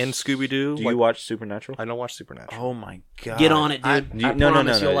to be in Scooby-Doo? Do you watch Supernatural? I don't watch Supernatural. Oh my god! get on it, dude. I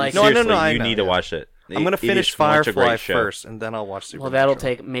promise you'll like it. No, Seriously, I you know, need to yeah. watch it. I'm going to It finish is such a Firefly great show. first, and then I'll watch Supernatural. Well, that'll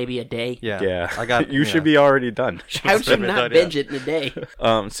take maybe a day. Yeah, Yeah, I got. you should be already done. How would you been not done, binge yeah. it in a day?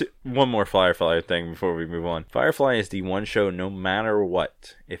 So one more Firefly thing before we move on. Firefly is the one show, no matter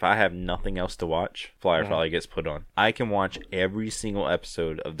what, if I have nothing else to watch, Firefly gets put on. I can watch every single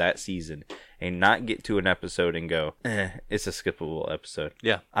episode of that season and not get to an episode and go, it's a skippable episode.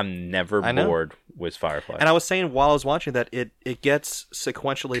 Yeah. I'm never I know. bored with Firefly. And I was saying while I was watching that, it gets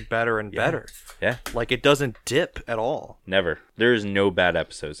sequentially better and better. Yeah, Like it doesn't dip at all. never. There's no bad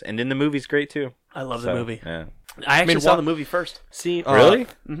episodes. And then the movie's great too. I love So, the movie. Yeah. I actually saw wha- the movie first. See, Really?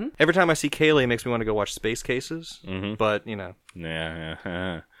 Every time I see Kaylee, it makes me want to go watch Space Cases. But Yeah.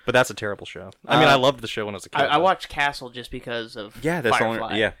 but that's a terrible show. I mean, I loved the show when I was a kid. I watched Castle just because of Yeah, that's the Firefly.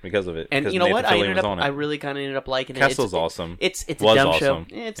 only. Yeah, because of it. And because you know Nathan what? I Fillion ended was up. on it. I really kind of ended up liking it. Castle's awesome. It's a Was dumb awesome.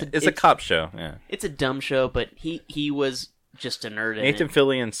 show. It's a cop show. Yeah. It's a dumb show, but he was just a nerd. In Nathan it.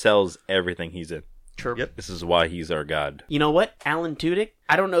 Fillion sells everything he's in. True. Yep. This is why he's our god. You know what? Alan Tudyk.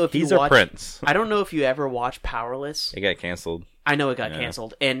 I don't know if He's you a watch. prince. I don't know if you ever watched Powerless. It got canceled. I know it got Yeah.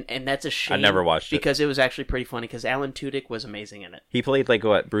 canceled, and that's a shame. never watched it. because it was actually pretty funny. Because Alan Tudyk was amazing in it. He played like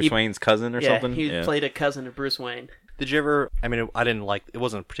what? Bruce Wayne's cousin or something? He played a cousin of Bruce Wayne. Did you ever? I mean, I didn't like. It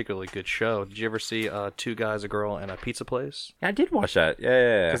wasn't a particularly good show. Did you ever see Two Guys, a Girl, and a Pizza Place? I did watch that.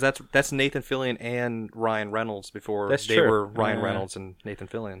 Yeah. Because that's Nathan Fillion and Ryan Reynolds before That's they true. were Ryan Reynolds and Nathan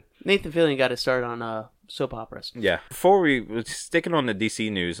Fillion. Nathan Fillion got his start on soap operas. Yeah. Before we sticking on the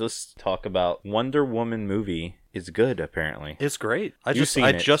DC news, let's talk about Wonder Woman movie. Is good apparently. It's great. I You've seen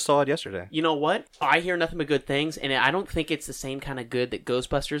it. just saw it yesterday. You know what? I hear nothing but good things, and I don't think it's the same kind of good that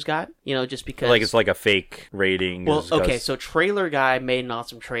Ghostbusters got. You know, just because Like it's like a fake rating. Well, just okay, 'cause- so Trailer Guy made an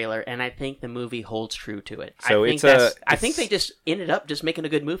awesome trailer, and I think the movie holds true to it. So I think I think they just ended up just making a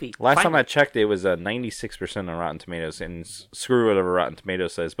good movie. Last time I Finally. checked, it was a 96% on Rotten Tomatoes, and screw whatever Rotten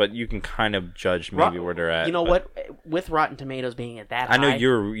Tomatoes says, but you can kind of judge maybe where they're at. You know but what? With Rotten Tomatoes being at that I know high,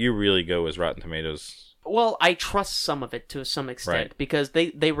 you really go with Rotten Tomatoes. Well, I trust some of it to some extent Right. because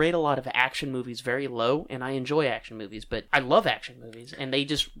they rate a lot of action movies very low, and I enjoy action movies, but I love action movies, and they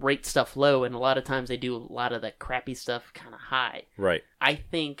just rate stuff low, and a lot of times they do a lot of the crappy stuff kind of high. Right. I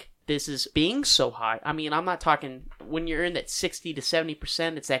think this is being so high. I mean, I'm not talking when you're in that 60 to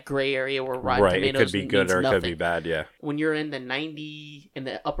 70%. It's that gray area where Rotten Right. It Tomatoes could be good means or it nothing. could be bad. Yeah. When you're in the 90, in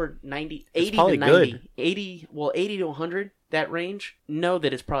the upper 90, It's 80 probably to 90, good. 80 to 100, that range, know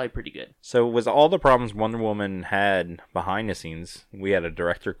that it's probably pretty good. So was all the problems Wonder Woman had behind the scenes? We had a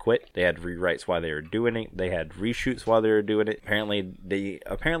director quit. They had rewrites while they were doing it. They had reshoots while they were doing it.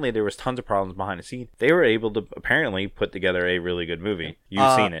 Apparently there was tons of problems behind the scenes. They were able to apparently put together a really good movie.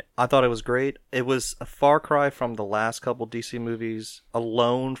 You've seen it. I thought it was great. It was a far cry from the last couple DC movies,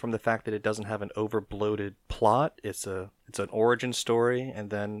 alone from the fact that it doesn't have an over-bloated plot. It's an origin story and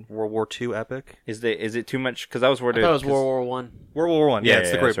then World War II epic. Is it too much? Because I was worried. I thought it was World War One. World War One. Yeah, Yeah, it's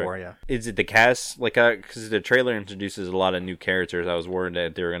yeah, the Great that's right. War. Yeah. Is it the cast? Like, because the trailer introduces a lot of new characters. I was worried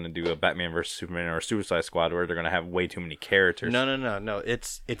that they were going to do a Batman vs Superman or a Suicide Squad where they're going to have way too many characters. No.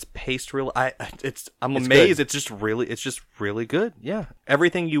 It's paced real. I'm It's amazed. good. It's just really good. Yeah.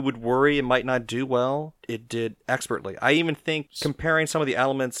 Everything you would worry it might not do well, it did expertly. I even think comparing some of the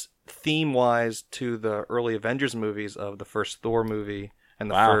elements theme wise to the early Avengers movies of the first Thor movie and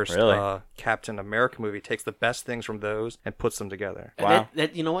the Wow, first really? Captain America movie, takes the best things from those and puts them together. Wow.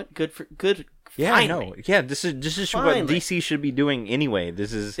 That you know what? Good. Yeah, I finally. know. Yeah, this is what Finally. DC should be doing anyway.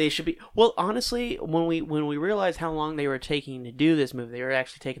 This is They should be. Well, honestly, when we realized how long they were taking to do this movie, they were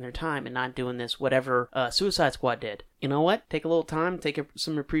actually taking their time and not doing this whatever Suicide Squad did. You know what? Take a little time,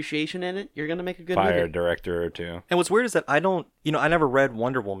 some appreciation in it. You're gonna make a good fire a movie. director or two. And what's weird is that I never read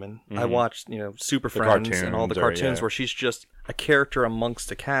Wonder Woman. I watched, Super Friends and all the cartoons, cartoons yeah. where she's just a character amongst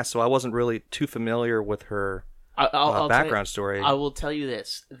the cast, so I wasn't really too familiar with her I'll background story. I will tell you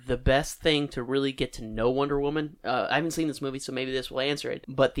this: the best thing to really get to know Wonder Woman. I haven't seen this movie, so maybe this will answer it.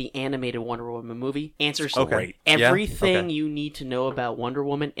 But the animated Wonder Woman movie answers everything you need to know about Wonder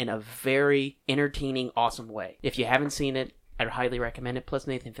Woman in a very entertaining, awesome way. If you haven't seen it, I'd highly recommend it. Plus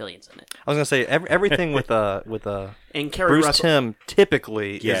Nathan Fillion's in it. I was gonna say everything with and Carrie Bruce Russell. Timm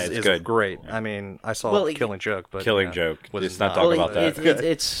typically is good. great. I mean, I saw Killing Joke, but Killing Joke. was Let's not talk about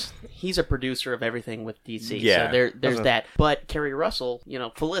that. He's a producer of everything with DC. Yeah. So there's that. But Carrie Russell,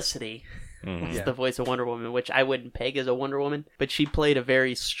 Felicity. Is the voice of Wonder Woman, which I wouldn't peg as a Wonder Woman, but she played a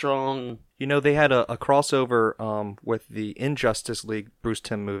very strong. They had a crossover with the Injustice League Bruce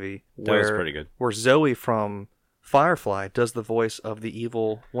Timm movie That was pretty good. where Zoe from Firefly does the voice of the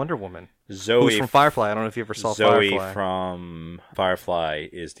evil Wonder Woman. Zoe Who's from Firefly? I don't know if you ever saw Zoe Firefly. From Firefly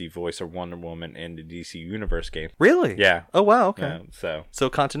is the voice of Wonder Woman in the DC Universe game. Really? Yeah. Oh wow. Okay. So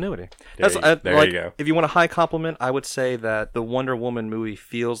continuity. There you go. If you want a high compliment, I would say that the Wonder Woman movie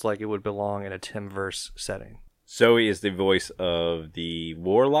feels like it would belong in a Timmverse setting. Zoe is the voice of the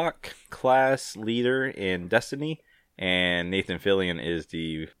Warlock class leader in Destiny, and Nathan Fillion is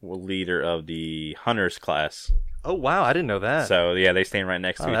the leader of the Hunters class. Oh wow, I didn't know that. So yeah, they stand right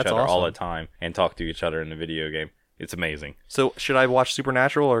next to each that's other all awesome. the time and talk to each other in the video game. It's amazing. So should I watch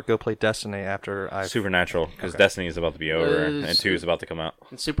Supernatural or go play Destiny after I? Supernatural, because Destiny is about to be over and 2 is about to come out.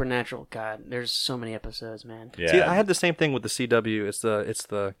 And Supernatural, God, there's so many episodes, man. Yeah. See, I had the same thing with the CW. It's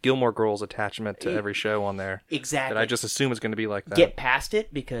the Gilmore Girls attachment to every show on there. Exactly. That I just assume is going to be like that. Get past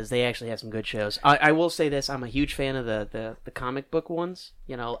it because they actually have some good shows. I will say this: I'm a huge fan of the comic book ones.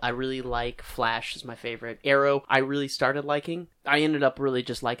 I really like Flash is my favorite. Arrow, I really started liking. I ended up really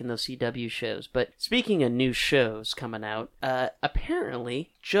just liking those CW shows. But speaking of new shows coming out,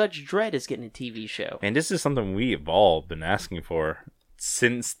 apparently Judge Dredd is getting a TV show. And this is something we've all been asking for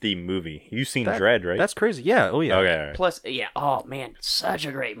since the movie. You've seen Dredd, right? That's crazy. Yeah. Oh yeah. Okay. All right. Plus, oh man, such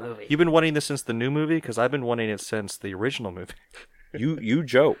a great movie. You've been wanting this since the new movie because I've been wanting it since the original movie. You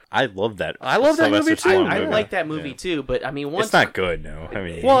joke. I love that. I love that movie too. Stallone I movie. like that movie too, but I mean, once It's not good, no. I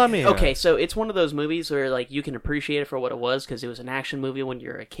mean, Well, I mean, okay, so it's one of those movies where like you can appreciate it for what it was because it was an action movie when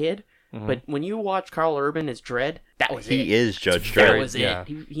you're a kid. But when you watch Carl Urban as Dredd, that was it. he is Judge That Dredd. was yeah.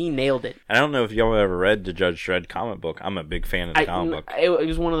 it. He nailed it. I don't know if y'all ever read the Judge Dredd comic book. I'm a big fan of the comic book. It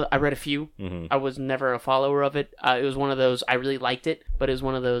was one of the. I read a few. Mhm. I was never a follower of it. It was one of those. I really liked it, but it was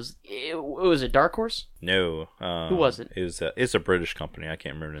one of those. It was a Dark Horse. No. Who was it? It's a British company. I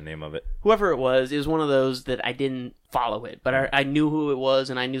can't remember the name of it. Whoever it was one of those that I didn't follow it, but I knew who it was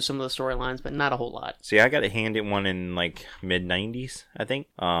and I knew some of the storylines, but not a whole lot. See, I got handed one in like mid '90s, I think.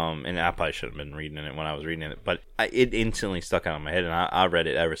 And I probably should have been reading it when I was reading it, but it instantly stuck out in my head, and I read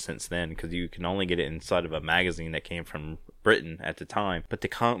it ever since then because you can only get it inside of a magazine that came from Britain at the time. But the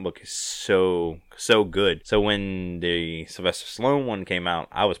comic book is so good. So when the Sylvester Stallone one came out,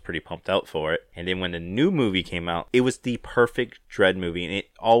 I was pretty pumped out for it. And then when the new movie came out, it was the perfect Dredd movie, and it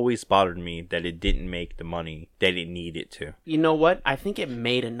always bothered me that it didn't make the money that it needed to. You know what? I think it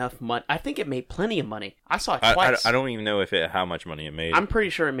made enough money. I think it made plenty of money. I saw it twice. I don't even know how much money it made. I'm pretty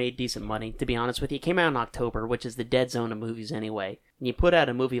sure it made decent money, to be honest with you. It came out in October, which is the dead zone of movies anyway. And you put out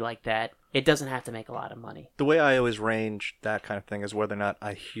a movie like that, it doesn't have to make a lot of money. The way I always range that kind of thing is whether or not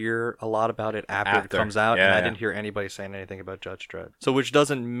I hear a lot about it after it comes out, and I didn't hear anybody saying anything about Judge Dredd. So which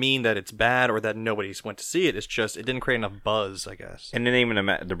doesn't mean that it's bad or that nobody went to see it. It's just it didn't create enough buzz, I guess. And the name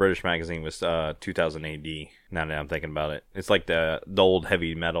of the British magazine was 2000 AD. Now that I'm thinking about it, it's like the old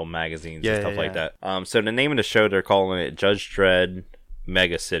heavy metal magazines and stuff like that. So the name of the show, they're calling it Judge Dredd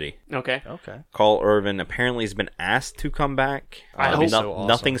Mega City. Okay. Carl Urban apparently has been asked to come back. I hope so. Awesome.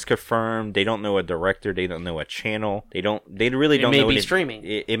 Nothing's confirmed. They don't know a director. They don't know a channel. They really don't know. It may be streaming.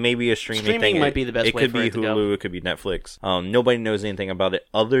 It may be a streaming thing. Streaming might be the best way for it to go. It could be Hulu. It could be Netflix. Nobody knows anything about it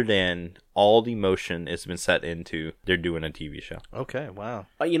other than all the motion has been set into they're doing a TV show. Okay, wow.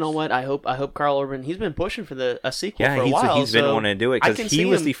 You know what? I hope Carl Urban. He's been pushing for a sequel for a while. He's been wanting to do it because he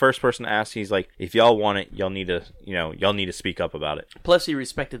was the first person to ask. He's like, if y'all want it, y'all need to speak up about it. Plus, he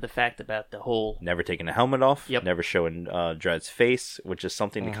respected the fact about the whole never taking the helmet off. Yep. Never showing Dredd's face, which is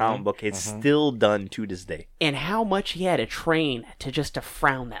something the comic book is still done to this day. And how much he had to train to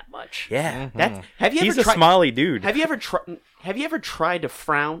frown that much. Yeah, Have you he's ever a smiley dude. Have you ever tried? have you ever tried to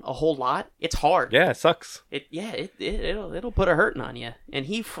frown a whole lot? It's hard. Yeah, it sucks. It'll put a hurting on you. And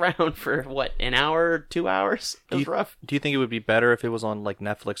he frowned for what, an hour, 2 hours? It was rough. Do you think it would be better if it was on like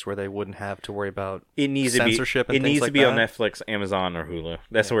Netflix, where they wouldn't have to worry about It needs censorship to be. and It things needs like to be on that? Netflix, Amazon, or Hulu.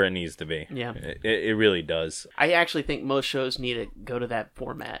 That's where it needs to be. Yeah. It really does. I actually think most shows need to go to that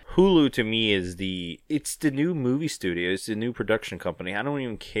format. Hulu to me is it's the new movie studio. It's the new production company. I don't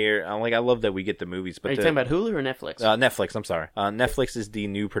even care. I love that we get the movies, but Are you talking about Hulu or Netflix? Netflix. I'm sorry. Netflix is the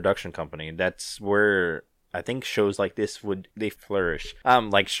new production company. That's where I think shows like this they flourish.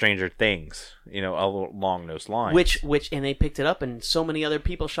 Like Stranger Things, along those lines. Which and they picked it up, and so many other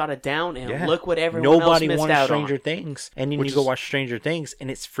people shot it down, and Yeah. look what everyone Nobody else missed wanted out Stranger on. Things, and then you go watch Stranger Things, and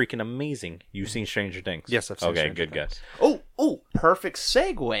it's freaking amazing. You've seen Stranger Things? Yes, I've seen Okay, Stranger good Things. guess. Oh, perfect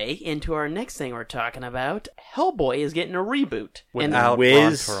segue into our next thing we're talking about. Hellboy is getting a reboot. Without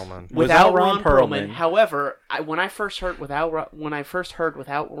Wiz- Ron Perlman. Without Ron Perlman. However, when I first heard without Ron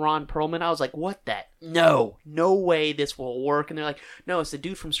Perlman, I was like, "What that? No way this will work." And they're like, "No, it's the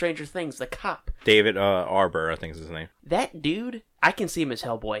dude from Stranger Things, the cop." David Arbor, I think is his name. That dude, I can see him as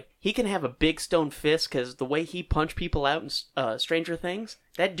Hellboy. He can have a big stone fist because the way he punched people out in Stranger Things,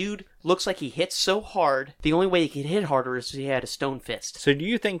 that dude looks like he hits so hard. The only way he could hit harder is if he had a stone fist. So do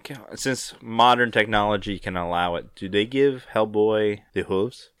you think, since modern technology can allow it, do they give Hellboy the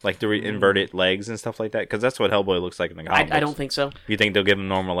hooves? Like the inverted legs and stuff like that? Because that's what Hellboy looks like in the comics. I don't think so. You think they'll give him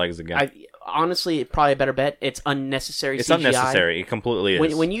normal legs again? Honestly, probably a better bet. It's unnecessary It's CGI. Unnecessary. It completely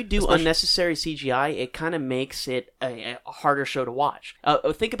is. When you do unnecessary CGI, it kind of makes it a harder show to watch.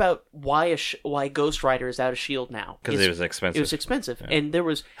 Think about why Ghost Rider is out of S.H.I.E.L.D. now. Because it was expensive. It was expensive. Yeah. And there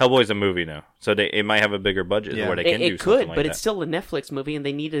was... Hellboy's a movie now. So it might have a bigger budget where they can do it something could, like but that. it's still a Netflix movie, and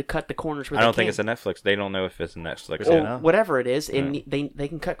they need to cut the corners where I they don't can. think it's a Netflix. They don't know if it's a Netflix. Or whatever it is, and they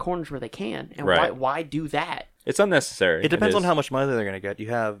can cut corners where they can. And Right. why do that? It's unnecessary. It depends on is. how much money they're going to get. You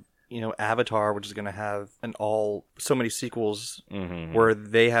have, Avatar, which is going to have so many sequels where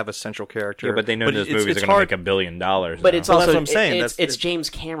they have a central character. Yeah, but they know those movies are going to make $1 billion. But it's Well, also that's what I'm saying. It's James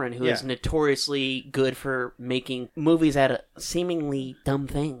Cameron, who is notoriously good for making movies out of seemingly dumb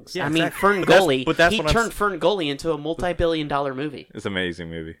things. Yeah, I mean, exactly. Fern Gully. But that's he what I'm turned Fern Gully into a multi-billion-dollar movie. It's an amazing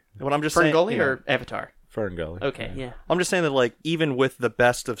movie. What I'm just Fern saying, Gully or Avatar? Fern Gully. Okay, yeah. I'm just saying that, like, even with the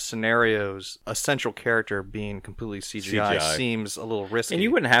best of scenarios, a central character being completely CGI. Seems a little risky. And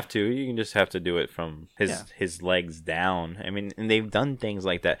you wouldn't have to. You can just have to do it from his legs down. I mean, and they've done things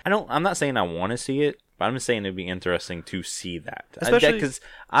like that. I'm not saying I want to see it, but I'm just saying it'd be interesting to see that. Especially because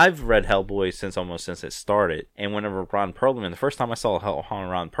I've read Hellboy since it started. And whenever Ron Perlman, the first time I saw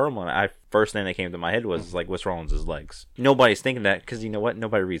Ron Perlman, first thing that came to my head was like, what's wrong with his legs? Nobody's thinking that because you know what?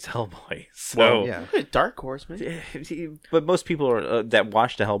 Nobody reads Hellboy. So, Dark Horse, man. But most people that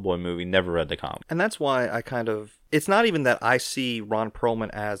watched the Hellboy movie never read the comic. And that's why it's not even that I see Ron Perlman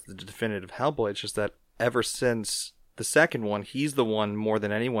as the definitive Hellboy. It's just that ever since the second one, he's the one more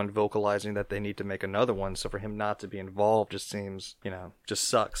than anyone vocalizing that they need to make another one. So for him not to be involved just seems, just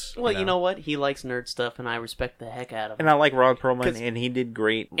sucks. Well, you know what? He likes nerd stuff, and I respect the heck out of him. And I like Ron Perlman, and he did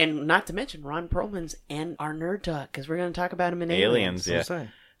great. And not to mention, Ron Perlman's in our nerd talk, because we're going to talk about him in Aliens. Yeah,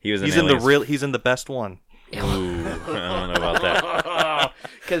 he's in the best one. Ooh, I don't know about that.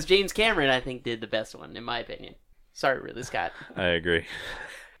 Because James Cameron, I think, did the best one, in my opinion. Sorry, Ridley Scott. I agree.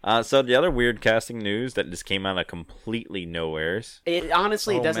 So the other weird casting news that just came out of completely nowheres. It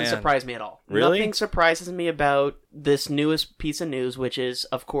doesn't surprise me at all. Really? Nothing surprises me about this newest piece of news, which is,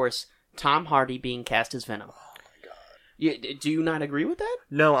 of course, Tom Hardy being cast as Venom. Oh my god! Do you not agree with that?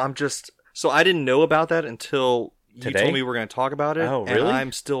 No, I didn't know about that until Today? You told me we were going to talk about it. Oh, really? And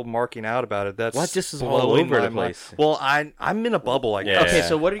I'm still marking out about it. That's what? This is all blowing over my the mind. place. Well, I'm in a bubble, I guess. Okay,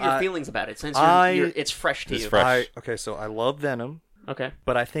 so what are your feelings about it? Since it's fresh to you. Fresh. Okay, so I love Venom. Okay.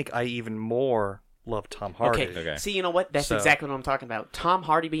 But I think I even more love Tom Hardy. Okay. See, you know what? That's exactly what I'm talking about. Tom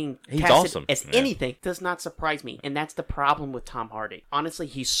Hardy being casted awesome. as anything does not surprise me. And that's the problem with Tom Hardy. Honestly,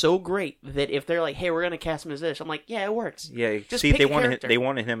 he's so great that if they're like, hey, we're going to cast him as this, I'm like, yeah, it works. Yeah, Just see, pick they a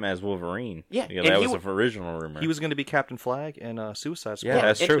wanted him as Wolverine. Yeah, that was the original rumor. He was going to be Captain Flag in Suicide Squad. Yeah,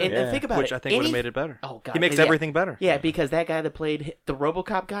 that's true. And think about which I think would have made it better. Oh, God. He makes everything better. Yeah, because that guy that played the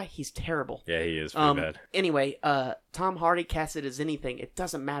RoboCop guy, he's terrible. Yeah, he is pretty bad. Anyway, Tom Hardy casted as anything. It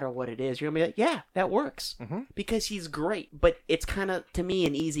doesn't matter what it is. You're going to be like, yeah, that works. Mm-hmm. Because he's great. But it's kind of, to me,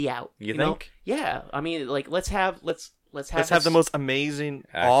 an easy out. You know? think? Yeah. I mean, like, let's have the most amazing,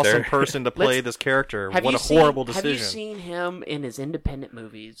 awesome person to play this character. What a horrible decision. Have you seen him in his independent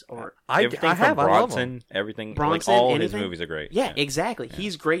movies? Or everything from Bronson, everything, Bronson, all anything? his movies are great. Yeah, exactly. Yeah.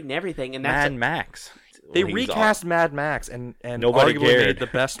 He's great in everything. And that's Mad Max. They recast Mad Max and nobody arguably cared. made the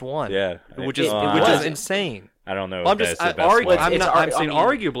best one. Yeah, which is insane. I don't know. I'm if just that's the I, best argu- one. I'm, It's not, ar- I'm saying I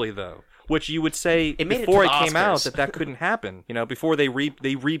mean- arguably though, which you would say It made it before to it the came out Oscars. that couldn't happen. You know, before they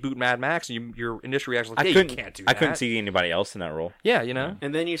reboot Mad Max, and your initial reaction was I like, couldn't. you can't do I that. couldn't see anybody else in that role. Yeah, you know.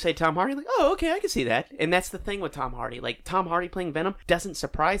 And then you say Tom Hardy, like, oh, okay, I can see that. And that's the thing with Tom Hardy. Like, Tom Hardy playing Venom doesn't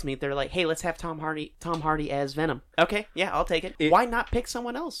surprise me. They're like, hey, let's have Tom Hardy as Venom. Okay, yeah, I'll take it. Why not pick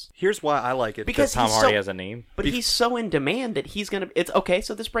someone else? Here's why I like it. Because Tom he's Hardy so- has a name. But he's so in demand that he's gonna. It's okay.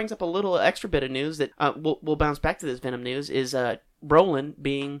 So this brings up a little extra bit of news that we'll bounce back to this Venom news. Is Brolin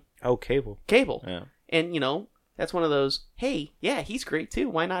being Oh, Cable. Cable, Yeah. and that's one of those. Hey, yeah, he's great too.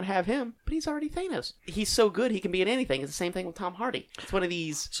 Why not have him? But he's already Thanos. He's so good he can be in anything. It's the same thing with Tom Hardy. It's one of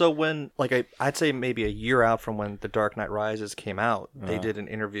these. So when, like, I'd say maybe a year out from when The Dark Knight Rises came out, they did an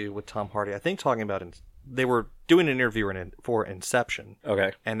interview with Tom Hardy. I think talking about they were doing an interview for Inception.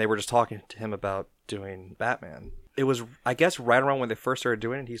 Okay. And they were just talking to him about doing Batman. It was, I guess, right around when they first started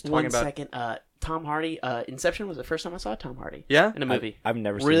doing it. He's talking about. 1 second. Tom Hardy. Inception was the first time I saw Tom Hardy. Yeah? In a movie. I've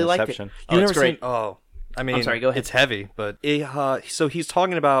never Really seen liked Inception. it. You've It's never great. seen? Oh, I mean, I'm sorry, go ahead. It's heavy, but so he's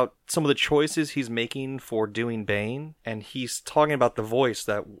talking about some of the choices he's making for doing Bane, and he's talking about the voice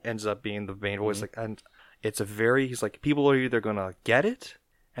that ends up being the Bane voice. Like, and it's he's like, people are either gonna get it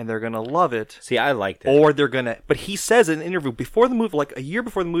and they're gonna love it, See, I liked it. or they're gonna. But he says in an interview before the movie, like a year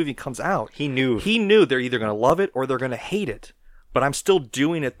before the movie comes out, He knew. he knew they're either gonna love it or they're gonna hate it. But I'm still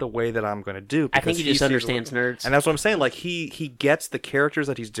doing it the way that I'm gonna do. I think he because just sees- understands nerds. and that's what I'm saying. Like he gets the characters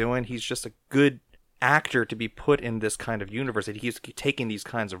that he's doing. He's just a good actor to be put in this kind of universe. That he's taking these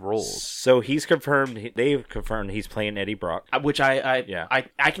kinds of roles. So he's confirmed. They've confirmed he's playing Eddie Brock. Which Yeah.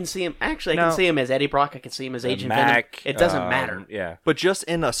 I can see him. Actually, I Now- can see him as Eddie Brock. I can see him as Agent Venom. Mac. It doesn't matter. Yeah. But just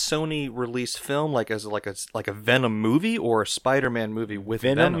in a Sony released film, like as like a Venom movie or a Spider-Man movie with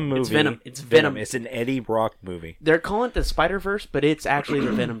Venom Venom. movie. It's Venom. It's Venom. It's an Eddie Brock movie. They're calling it the Spider-Verse, but it's actually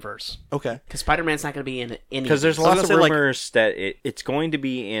the Venom-verse. Okay. Because Spider-Man's not going to be in any. Because there's I was lots of gonna say, like- rumors that it's going to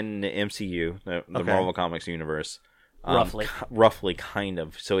be in the MCU, the Okay. Marvel Comics universe. Roughly. Roughly, kind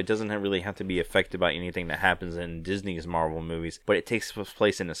of. So it doesn't really have to be affected by anything that happens in Disney's Marvel movies. But it takes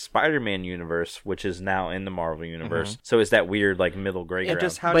place in the Spider-Man universe, which is now in the Marvel universe. So it's that weird, like, middle gray And ground.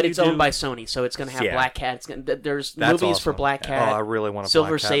 just how But do it's you owned do... by Sony, so it's going to have Yeah. Black Cat. There's That's movies for awesome. Black Cat. Oh, I really want a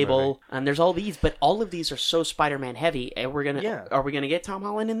Silver Black Cat Sable, movie. and there's all these, but all of these are so Spider-Man heavy. And are we gonna get Tom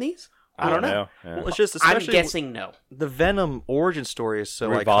Holland in these? I don't know. Yeah. Well, it's just I'm especially guessing no. the Venom origin story is so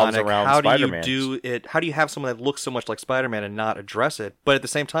Revolves iconic. around How do you Spider-Man. do it? How do you have someone that looks so much like Spider-Man and not address it? But at the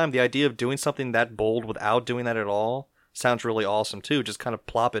same time, the idea of doing something that bold without doing that at all sounds really awesome too. Just kind of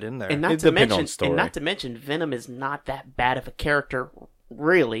plop it in there. And not It to depends on mention, story. and not to mention, Venom is not that bad of a character,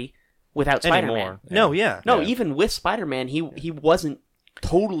 really, without Spider-Man. Anymore. No, yeah. No, Yeah. even with Spider-Man, he wasn't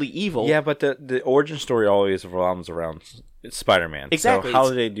totally evil. Yeah, but the origin story always revolves around Spider-Man. Exactly. So how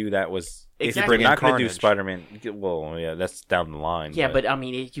It's- they do that was... Exactly. They're not going to do Carnage. Spider-Man... Well, yeah, that's down the line. Yeah, but I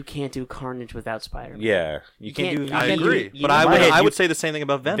mean, you can't do Carnage without Spider-Man. Yeah, you can't can't- do... I you- agree. you- But you- I in my would head, I you- would say the same thing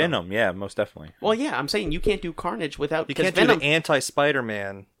about Venom. Venom, yeah, most definitely. Well, yeah, I'm saying you can't do Carnage without. You 'cause can't Venom. do the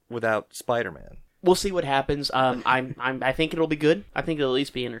anti-Spider-Man without Spider-Man. We'll see what happens. I think it'll be good. I think it'll at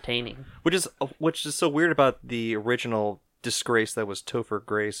least be entertaining. Which is so weird about the original disgrace that was Topher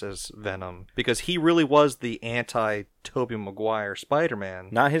Grace as Venom, because he really was the anti-Tobey Maguire Spider-Man.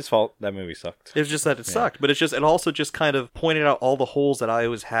 Not his fault. That movie sucked. It was just that it sucked, but it also just kind of pointed out all the holes that I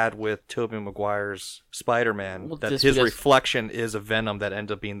always had with Tobey Maguire's Spider-Man. Well, that just his because- reflection is a Venom that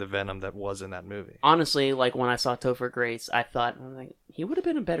ended up being the Venom that was in that movie. Honestly, like when I saw Topher Grace, I thought like, he would have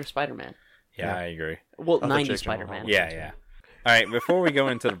been a better Spider-Man. Yeah, I agree. Well, Other 90s Jake Spider-Man. Gyllenhaal. Yeah. All right, before we go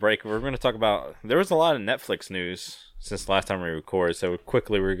into the break, we're going to talk about... There was a lot of Netflix news since last time we recorded, so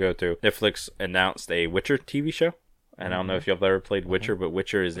quickly we're going to go through. Netflix announced a Witcher TV show. And I don't know if you've ever played Witcher, but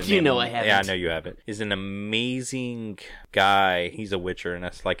Witcher is... You know I haven't. Yeah, I know you haven't. Is an amazing guy. He's a Witcher, and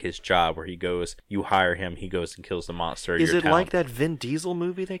that's like his job, where he goes... You hire him, he goes and kills the monster of Is your it town. like that Vin Diesel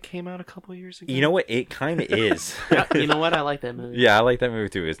movie that came out a couple years ago? You know what? It kind of is. You know what? I like that movie. Yeah, I like that movie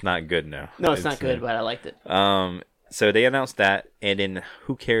too. It's not good, no. No, it's not good, but I liked it. So they announced that, and then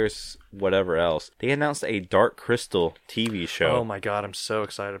who cares whatever else. They announced a Dark Crystal TV show. Oh my god, I'm so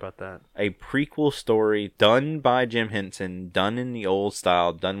excited about that. A prequel story done by Jim Henson, done in the old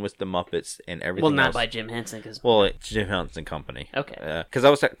style, done with the Muppets and everything Well, not else. by Jim Henson, because Well, it's Jim Henson Company. Okay. Because I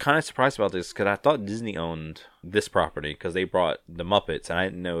was kind of surprised about this, because I thought Disney owned this property, because they brought the Muppets, and I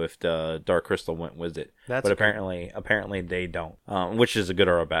didn't know if the Dark Crystal went with it. That's but good. apparently they don't, which is a good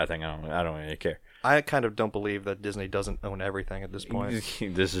or a bad thing. I don't really care. I kind of don't believe that Disney doesn't own everything at this point.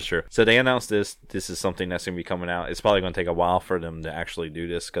 This is true. So they announced this. This is something that's going to be coming out. It's probably going to take a while for them to actually do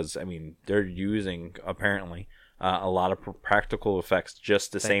this, because, I mean, they're using, apparently, a lot of practical effects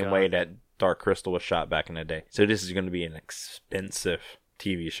just the Thank same God. way that Dark Crystal was shot back in the day. So this is going to be an expensive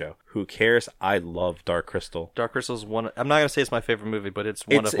TV show. Who cares? I love Dark Crystal. Dark Crystal's one. I'm not gonna say it's my favorite movie, but it's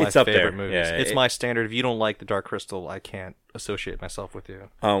one of my it's up favorite there. movies. Yeah, it's my standard. If you don't like the Dark Crystal, I can't associate myself with you.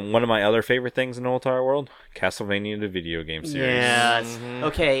 One of my other favorite things in the entire world, Castlevania the video game series. Yes.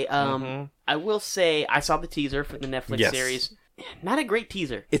 Okay. I will say I saw the teaser for the Netflix series. Not a great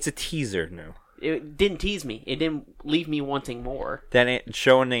teaser. It's a teaser, no. It didn't tease me. It didn't leave me wanting more.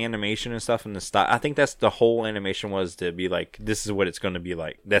 Showing the animation and stuff and the style. I think that's the whole animation was to be like, this is what it's going to be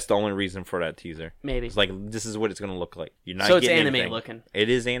like. That's the only reason for that teaser. Maybe. It's like, this is what it's going to look like. You're not so it's getting anime anything. looking. It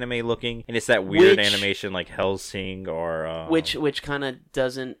is anime looking, and it's that weird animation like Hellsing or... which kind of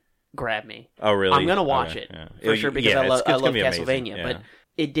doesn't grab me. Oh, really? I'm going to watch it for sure because I love Castlevania, but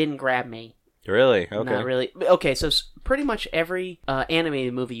it didn't grab me. Really? Okay. Not really. Okay, so pretty much every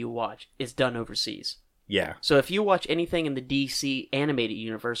animated movie you watch is done overseas. Yeah. So if you watch anything in the DC animated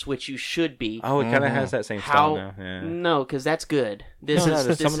universe, which you should be... Oh, it kind of has that same style now. Yeah. No, because that's good. Some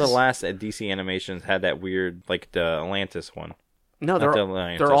of the last DC animations had that weird, like the Atlantis one. No, they're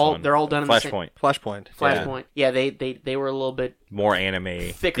all done in the same... Flashpoint. Yeah, they were a little bit... More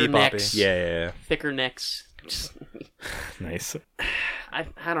anime. Thicker necks. Yeah. Thicker necks. Nice.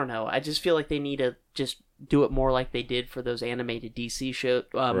 I don't know. I just feel like they need to just do it more like they did for those animated DC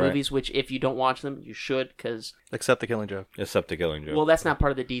movies, which if you don't watch them, you should, because... Except The Killing Joke. Well, that's not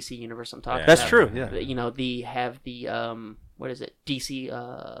part of the DC universe I'm talking about. That's true, yeah. You know, have the, what is it? DC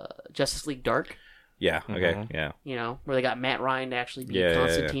Justice League Dark? Yeah, okay, yeah. You know, where they got Matt Ryan to actually be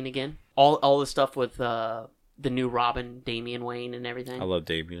Constantine again. All the stuff with the new Robin, Damian Wayne, and everything. I love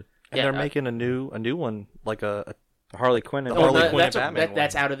Damian. And they're making a new one, like a Harley Quinn and Batman.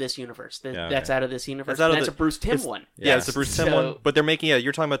 That's out of this universe. That's out of this universe. That's a Bruce Timm one. Yeah, it's a Bruce Timm one. But they're making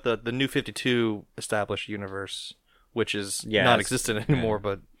you're talking about the New 52 established universe, which is non-existent anymore.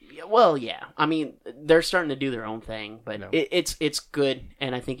 But well, yeah. I mean, they're starting to do their own thing, but it's good,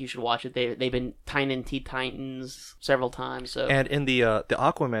 and I think you should watch it. They've been tying Teen Titans several times. So. And in the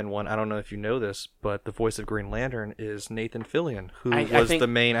Aquaman one, I don't know if you know this, but the voice of Green Lantern is Nathan Fillion, who was the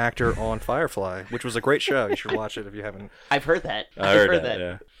main actor on Firefly, which was a great show. You should watch it if you haven't. I've heard that. I've heard that.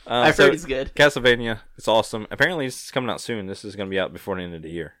 Yeah. I've heard it's good. Castlevania, it's awesome. Apparently, it's coming out soon. This is going to be out before the end of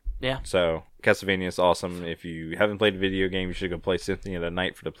the year. Yeah. So, Castlevania is awesome. If you haven't played a video game, you should go play Symphony of the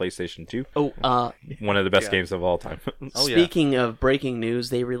Night for the PlayStation 2. Oh, one of the best games of all time. Speaking of breaking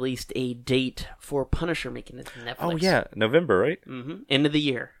news, they released a date for Punisher making it to Netflix. Oh, yeah. November, right? Mm-hmm. End of the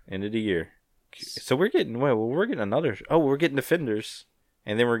year. So, we're getting another... Oh, we're getting Defenders.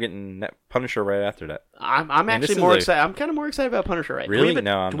 And then we're getting Punisher right after that. I'm actually more excited. I'm kind of more excited about Punisher right now. Really?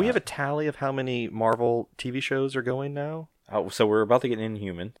 Do we have a tally of how many Marvel TV shows are going now? Oh, so we're about to get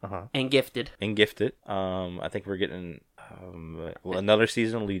Inhuman. And Gifted. I think we're getting another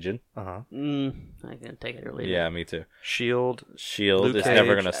season of Legion. I can take it or leave it. Yeah, me too. Shield Luke is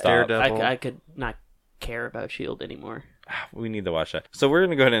never going to stop. I could not care about Shield anymore. We need to watch that. So we're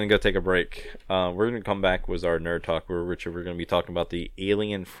going to go ahead and go take a break. We're going to come back with our Nerd Talk where Richard, we're going to be talking about the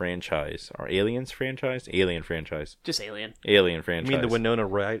Alien franchise. Or Aliens franchise? Alien franchise. Just Alien. Alien franchise. You mean the Winona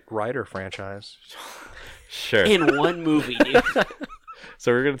Ryder franchise? Sure. In one movie, dude.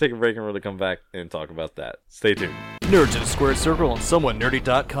 So we're going to take a break and we're going to come back and talk about that. Stay tuned. Nerds in a Squared Circle on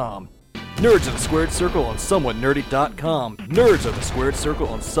SomewhatNerdy.com. Nerds in the Squared Circle on SomewhatNerdy.com. Nerds of the Squared Circle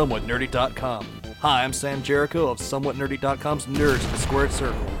on SomewhatNerdy.com. Hi, I'm Sam Jericho of SomewhatNerdy.com's Nerds in the Squared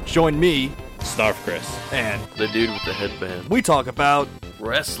Circle. Join me, Snarf Chris, and the dude with the headband. We talk about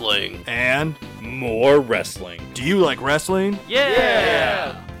wrestling and more wrestling. Do you like wrestling?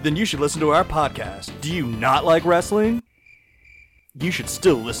 Yeah! Then you should listen to our podcast. Do you not like wrestling? You should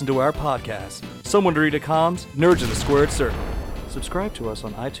still listen to our podcast. SomewhatNerdy.com's Nerds in the Squared Circle. Subscribe to us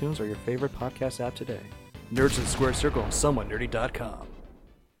on iTunes or your favorite podcast app today. Nerds in the Squared Circle on SomewhatNerdy.com.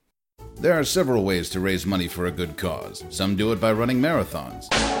 There are several ways to raise money for a good cause. Some do it by running marathons.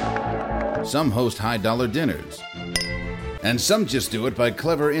 Some host high-dollar dinners. And some just do it by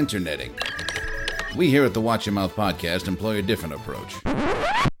clever interneting. We here at the Watch Your Mouth podcast employ a different approach.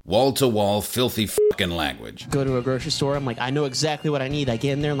 Wall-to-wall, filthy fucking language. Go to a grocery store, I'm like, I know exactly what I need. I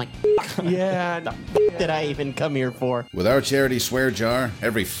get in there, I'm like, yeah, the did I even come here for? With our charity swear jar,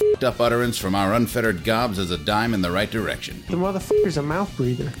 every fucked up utterance from our unfettered gobs is a dime in the right direction. The motherfucker's a mouth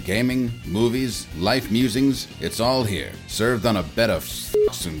breather. Gaming, movies, life musings, it's all here. Served on a bed of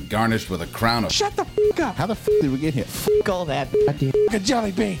fucks and garnished with a crown of... Shut the fuck up! How the fuck did we get here? Fuck all that, goddamn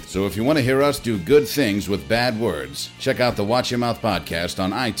jelly bean. So if you want to hear us do good things with bad words, check out the Watch Your Mouth podcast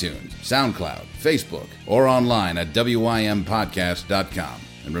on iTunes, SoundCloud, Facebook, or online at wympodcast.com.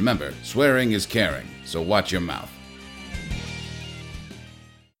 And remember, swearing is caring, so watch your mouth.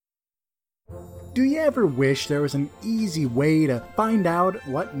 Do you ever wish there was an easy way to find out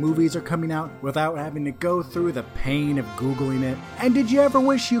what movies are coming out without having to go through the pain of Googling it? And did you ever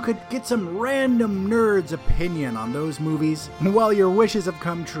wish you could get some random nerd's opinion on those movies? Well, your wishes have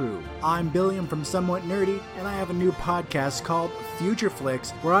come true. I'm Billiam from Somewhat Nerdy, and I have a new podcast called Future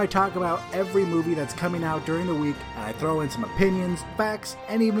Flicks, where I talk about every movie that's coming out during the week, and I throw in some opinions, facts,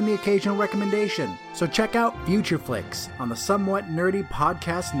 and even the occasional recommendation. So check out Future Flicks on the Somewhat Nerdy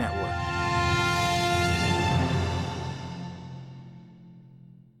Podcast Network.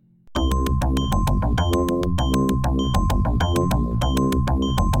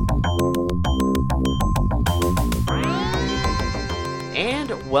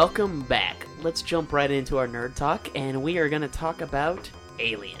 Welcome back. Let's jump right into our nerd talk, and we are going to talk about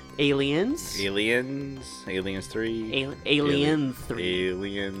Aliens. Aliens 3. Aliens 3.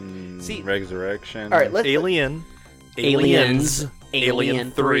 Alien See, Resurrection. All right, let's Aliens,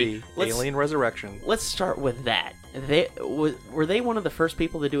 Alien 3, Alien Resurrection. Let's start with that. Were they one of the first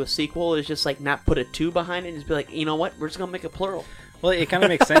people to do a sequel? Is just like not put a 2 behind it and just be like, you know what, we're just gonna make a plural. Well, it kind of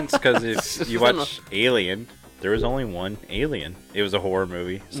makes sense because if you watch Alien, there was only one alien. It was a horror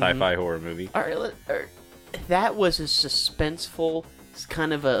movie, sci-fi horror movie. All right, that was a suspenseful,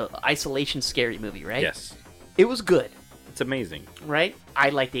 kind of a isolation scary movie, right? Yes. It was good. It's amazing. Right? I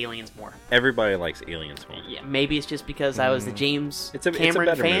liked Aliens more. Everybody likes Aliens more. Yeah, maybe it's just because I was the James Cameron it's a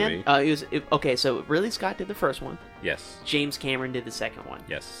better fan. movie. Okay, so Ridley Scott did the first one. Yes. James Cameron did the second one.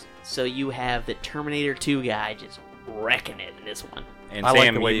 Yes. So you have the Terminator 2 guy just wrecking it in this one. And I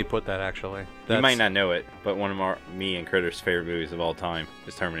like the way you put that, actually. You might not know it, but one of me and Critter's favorite movies of all time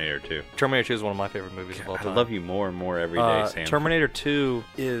is Terminator 2. Terminator 2 is one of my favorite movies of all time. I love you more and more every day, Sam. Terminator 2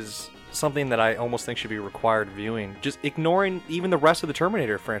 is something that I almost think should be required viewing. Just ignoring even the rest of the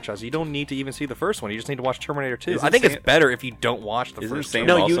Terminator franchise. You don't need to even see the first one. You just need to watch Terminator 2. I think it's better if you don't watch the first one.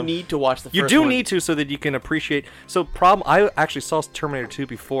 No, you need to watch the first one. You do need to so that you can appreciate. I actually saw Terminator 2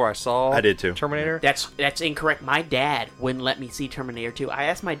 before I saw I did too. Terminator. That's incorrect. My dad wouldn't let me see Terminator 2. I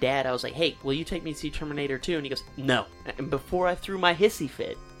asked my dad, I was like, hey, will you take me to see Terminator 2? And he goes, no. And before I threw my hissy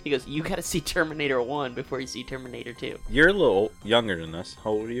fit, he goes, you gotta see Terminator 1 before you see Terminator 2. You're a little younger than us.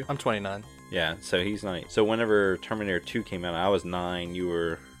 How old are you? I'm 29. Yeah, so he's 9. So whenever Terminator 2 came out, I was 9. You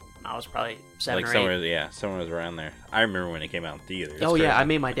were... I was probably 7 or 8. Someone was around there. I remember when it came out in theaters. Oh, yeah, I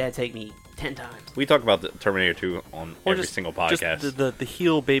made my dad take me 10 times. We talk about the Terminator 2 on every single podcast. Just the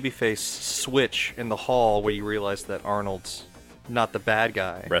heel babyface switch in the hall where you realize that Arnold's not the bad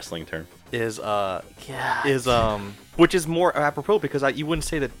guy. Wrestling term. Which is more apropos because you wouldn't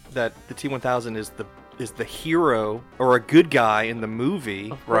say that the T-1000 is the hero or a good guy in the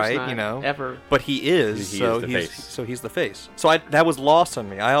movie, right? Not, you know, ever. But he is. He's the face. So that was lost on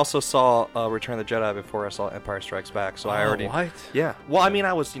me. I also saw Return of the Jedi before I saw Empire Strikes Back. So I already what? Yeah. Well, I mean,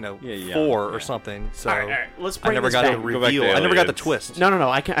 I was 4 or something. So all right. Let's I bring never this got back. the reveal. I never got the twist. No.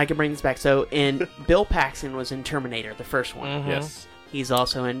 I can bring this back. So Bill Paxton was in Terminator, the first one. Mm-hmm. Yes. He's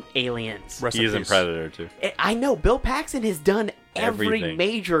also in Aliens. He's in Predator too. I know. Bill Paxton has done every Everything.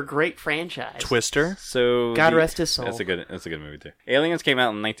 major great franchise. Twister. So God rest his soul. That's a good movie too. Aliens came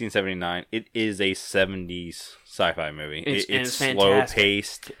out in 1979. It is a 70s sci-fi movie. It's slow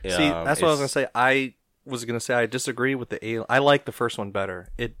paced. See, that's what I was gonna say. I was gonna say I disagree with the Alien. I like the first one better.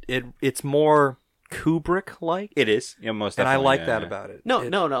 It's more Kubrick-like. It is. Yeah, most and definitely. I like that about it. No.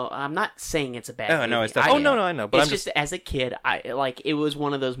 I'm not saying it's a bad movie. No, it's definitely. I know. But it's I'm just as a kid, it was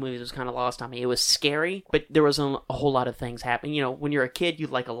one of those movies that was kind of lost on me. It was scary, but there was a whole lot of things happening. You know, when you're a kid, you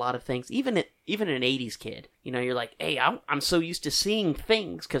like a lot of things. Even an 80s kid, you know, you're like, hey, I'm so used to seeing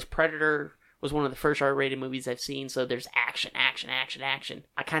things because Predator was one of the first R-rated movies I've seen, so there's action. I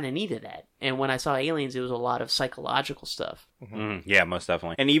kind of needed that. And when I saw Aliens, it was a lot of psychological stuff. Mm-hmm. Yeah, most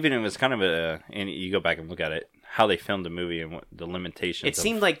definitely. And even it was kind of and you go back and look at it, how they filmed the movie and what the limitations. It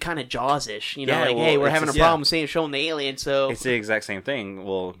seemed like kind of Jaws-ish, you know, Yeah, hey, we're having a problem showing the alien, so... It's the exact same thing.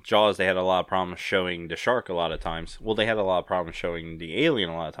 Well, Jaws, they had a lot of problems showing the shark a lot of times. Well, they had a lot of problems showing the alien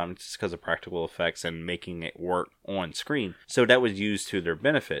a lot of times just because of practical effects and making it work on screen. So that was used to their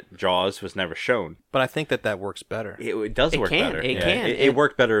benefit. Jaws was never shown. But I think that works better. It does work better. It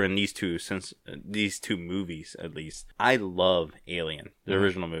worked better in these two movies, at least. I love Alien, the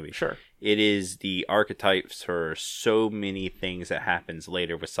original movie. Sure. It is the archetypes for so many things that happens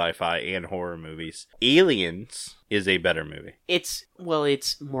later with sci-fi and horror movies. Aliens is a better movie. It's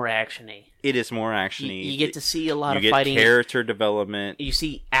more action-y. It is more action-y. You get to see a lot of fighting. fighting. You get character development. You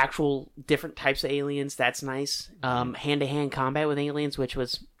see actual different types of aliens. That's nice. Hand-to-hand combat with aliens, which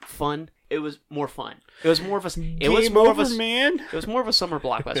was fun. It was more fun. It was more of a summer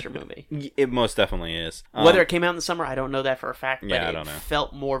blockbuster movie. It most definitely is. Whether it came out in the summer, I don't know that for a fact. But I don't know. It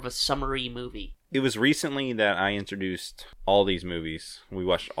felt more of a summery movie. It was recently that I introduced all these movies. We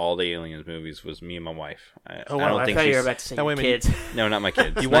watched all the Aliens movies. Was me and my wife. I thought you were about to say your kids. No, not my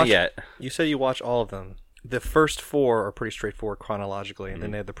kids. You Not watched, yet. You said you watch all of them. The first 4 are pretty straightforward chronologically, and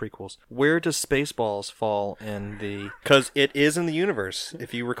then they have the prequels. Where does Spaceballs fall in the... Because it is in the universe,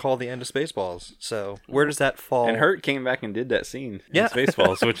 if you recall the end of Spaceballs. So, where does that fall? And Hurt came back and did that scene in Yeah.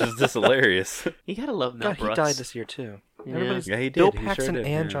 Spaceballs, which is just hilarious. You gotta love Mel God, he Brooks. died this year, too. Yeah. Yeah, he did. Bill He sure Paxton did,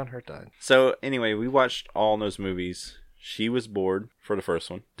 and yeah. John Hurt died. So anyway, we watched all those movies. She was bored for the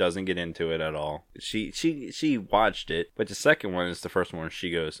first one. Doesn't get into it at all. She watched it, but the second one is the first one. She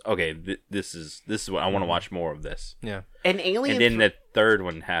goes, okay, this is what I want to watch more of this. Yeah. And Alien. And then the third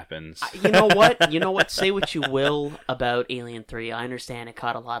one happens. You know what? You know what? Say what you will about Alien 3. I understand it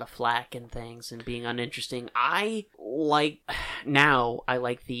caught a lot of flack and things and being uninteresting. I like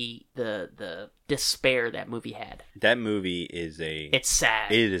the despair that movie had. That movie is It's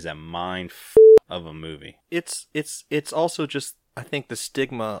sad. It is a mind of a movie. It's also just, I think the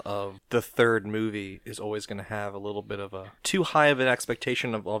stigma of the third movie is always going to have a little bit of a too high of an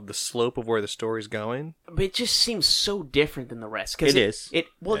expectation of the slope of where the story's going. But it just seems so different than the rest. It is.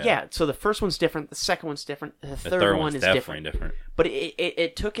 Yeah. So the first one's different. The second one's different. The third one is definitely different. But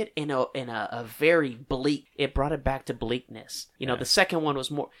it took it in a very bleak. It brought it back to bleakness. You know, the second one was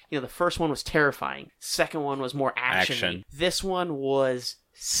more. You know, the first one was terrifying. Second one was more action. This one was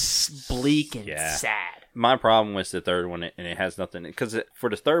bleak and sad. My problem was the third one, and it has nothing, because for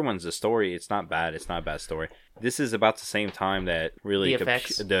the third one's the story, it's not bad. It's not a bad story. This is about the same time that really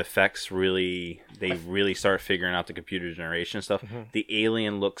the effects really start figuring out the computer generation stuff. Mm-hmm. The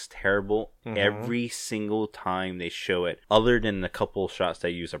alien looks terrible every single time they show it, other than the couple shots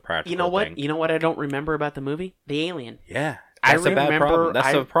they use a practical. You know what? thing. You know what I don't remember about the movie? The alien. Yeah. That's a bad problem.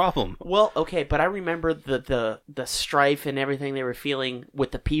 That's a problem. Well, okay, but I remember the strife and everything they were feeling with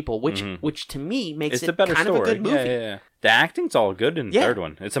the people, which to me makes it's it a better kind story. of a good movie. Yeah. The acting's all good in the third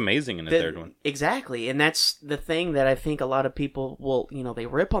one. It's amazing in the third one. Exactly, and that's the thing that I think a lot of people will, they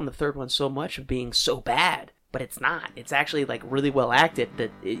rip on the third one so much of being so bad. But it's not. It's actually like really well acted.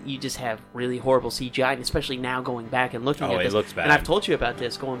 That you just have really horrible CGI, and especially now going back and looking at this. It looks bad. And I've told you about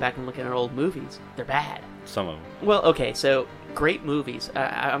this. Going back and looking at old movies, they're bad. Some of them. Well, okay, so great movies.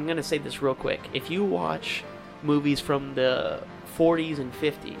 I'm gonna say this real quick. If you watch movies from the 40s and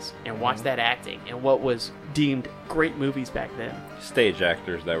 50s and watch that acting and what was deemed great movies back then, stage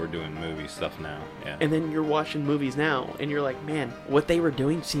actors that were doing movie stuff now, and then you're watching movies now and you're like, man, what they were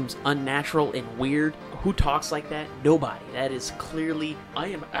doing seems unnatural and weird. Who talks like that? Nobody. That is clearly, I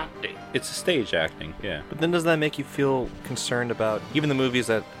am acting. It's a stage acting, yeah. But then does that make you feel concerned about even the movies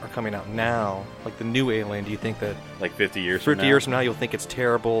that are coming out now, like the new Alien? Do you think that like 50 years from now you'll think it's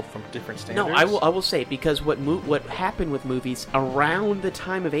terrible from different standards? No, I will say, because what happened with movies around the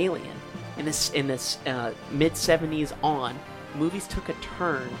time of Alien, in this mid 70s on, movies took a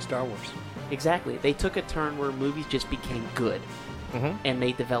turn. Star Wars. Exactly. They took a turn where movies just became good. And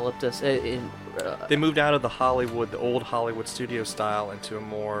they developed us they moved out of the old Hollywood studio style, into a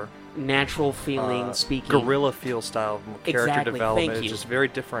more natural feeling, speaking, guerrilla feel style, character development. It's just very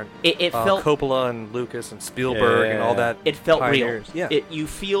different. It felt Coppola and Lucas and Spielberg and all that. It felt pioneers. real. Yeah, you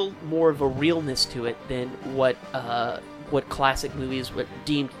feel more of a realness to it than what classic movies were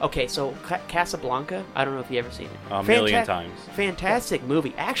deemed. Okay, so Casablanca, I don't know if you ever seen it. A million times. Fantastic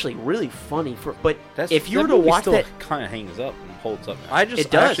movie, actually really funny. But if you were to watch that, kind of hangs up and holds up. I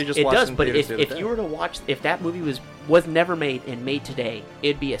actually just watched it. But if you were to watch, if that movie was never made and made today,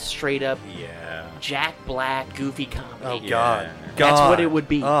 it'd be a straight up Jack Black goofy comedy. Oh God, that's what it would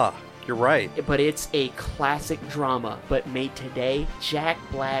be. You're right. But it's a classic drama, but made today. Jack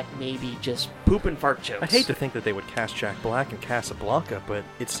Black maybe just poop and fart jokes. I hate to think that they would cast Jack Black in Casablanca, but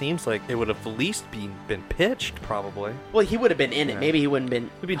it seems like it would have at least been pitched, probably. Well, he would have been in it. Maybe he wouldn't have been...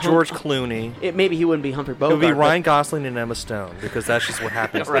 It would be George Clooney. Maybe he wouldn't be Humphrey Bogart. It would be Ryan Gosling and Emma Stone, because that's just what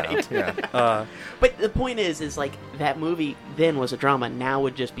happens right. now. Yeah. But the point is like, that movie then was a drama, now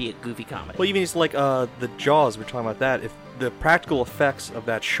would just be a goofy comedy. Well, even it's like the Jaws, we're talking about that. If the practical effects of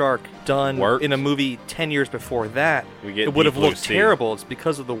that shark done in a movie 10 years before that, it would have looked terrible. It's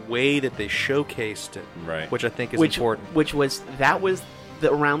because of the way that they showcased it, right? Which I think is important. That was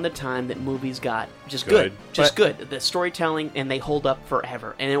around the time that movies got just good. The storytelling, and they hold up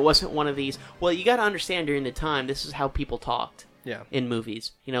forever. And it wasn't one of these, well, you got to understand, during the time, this is how people talked in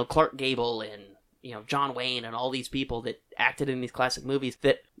movies. Clark Gable and John Wayne and all these people that acted in these classic movies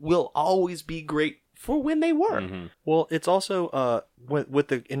that will always be great for when they were. Well, it's also with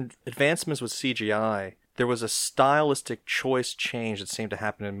the advancements with CGI, there was a stylistic choice change that seemed to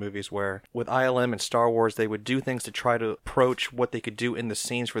happen in movies where with ILM and Star Wars, they would do things to try to approach what they could do in the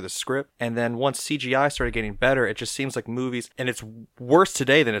scenes for the script. And then once CGI started getting better, it just seems like movies, and it's worse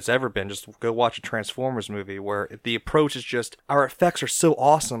today than it's ever been. Just go watch a Transformers movie where the approach is just, our effects are so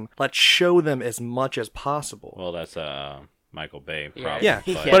awesome, let's show them as much as possible. Well, that's Michael Bay, probably. Yeah,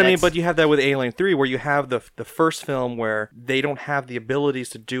 but I mean, but you have that with Alien 3, where you have the first film where they don't have the abilities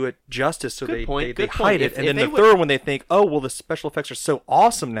to do it justice, so they hide it. And then the third one, they think, oh, well, the special effects are so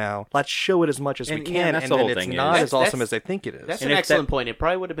awesome now, let's show it as much as we can, and then it's not as awesome as they think it is. That's an excellent point. It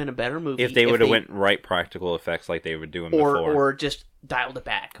probably would have been a better movie if they would have went right practical effects like they were doing before. Or just dialed it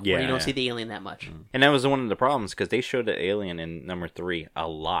back, where you don't see the alien that much. And that was one of the problems, because they showed the alien in number 3 a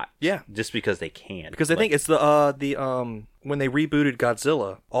lot. Yeah. Just because they can. Because I think it's the when they rebooted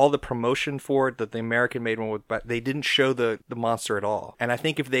Godzilla, all the promotion for it that the American made one with, they didn't show the monster at all. And I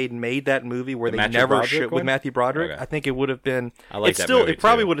think if they'd made that movie where they never showed with Matthew Broderick, I think it would have been. I like that movie. It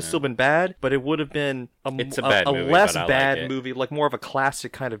probably would have still been bad, but it would have been a less bad movie, like more of a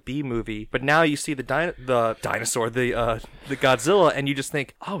classic kind of B movie. But now you see the dinosaur, the Godzilla, and you just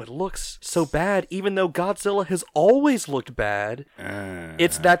think, oh, it looks so bad, even though Godzilla has always looked bad.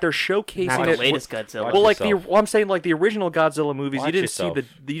 It's that they're showcasing not the latest Godzilla. Well, I'm saying like the original Godzilla movies, you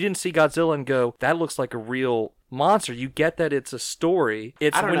didn't see Godzilla and go, that looks like a real monster. You get that it's a story.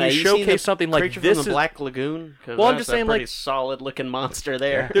 It's when you showcase something like this from the Black Lagoon. Well, I'm just saying, pretty like, solid looking monster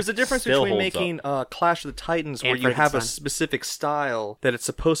there. There's a difference between making Clash of the Titans, where you have a specific style that it's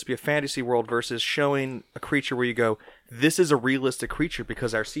supposed to be a fantasy world, versus showing a creature where you go, this is a realistic creature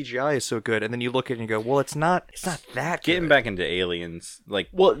because our CGI is so good, and then you look at it and you go, well, it's not that good. Getting back into Aliens, like...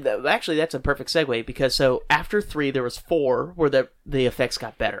 Well, actually, that's a perfect segue, because so after 3, there was 4 where the effects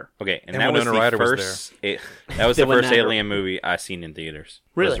got better. Okay, and that was the first... That was the first Alien movie I seen in theaters.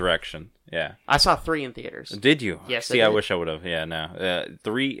 Really? Resurrection. Yeah. I saw 3 in theaters. Did you? Yes, See, I wish I would have. Yeah, no.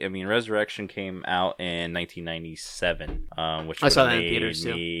 3, I mean, Resurrection came out in 1997, which I saw that in theaters,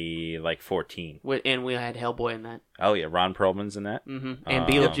 too. Me, like, 14. And we had Hellboy in that. Oh, yeah, Ron Perlman's in that. Mm-hmm. And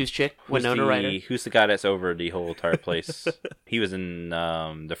Beetlejuice chick, Winona Ryder. Who's the guy that's over the whole entire place? He was in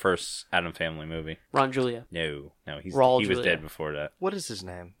the first Addams Family movie. Ron Julia. No, he was dead before that. What is his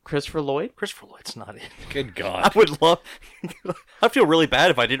name? Christopher Lloyd? Christopher Lloyd's not in. Good God. I would love... I'd feel really bad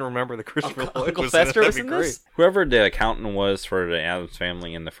if I didn't remember the Christopher Lloyd Uncle was Fester in it. was That'd in be this? great. Whoever the accountant was for the Addams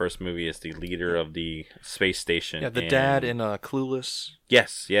Family in the first movie is the leader of the space station. Yeah, the dad in Clueless.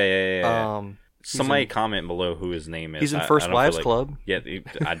 Yes, yeah. Somebody in, comment below who his name is. He's in First Wives Club. Yeah,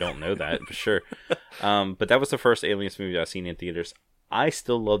 I don't know that for sure. But that was the first Aliens movie I've seen in theaters. I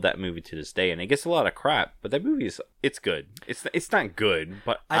still love that movie to this day, and it gets a lot of crap. But that movie it's good. It's not good,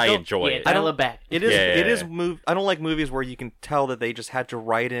 but I enjoy it. I don't look back. It is. I don't like movies where you can tell that they just had to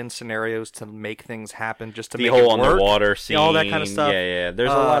write in scenarios to make things happen, just to the make whole it work. Underwater scene, all that kind of stuff. Yeah. There's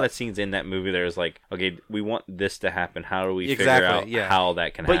a lot of scenes in that movie. There's like, okay, we want this to happen. How do we figure out how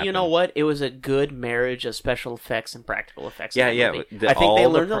that can happen? But you know what? It was a good marriage of special effects and practical effects. Yeah. I think they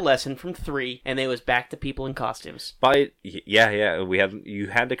learned a lesson from 3, and it was back to people in costumes. You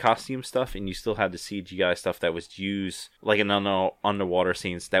had the costume stuff, and you still had the CGI stuff that was used, like in underwater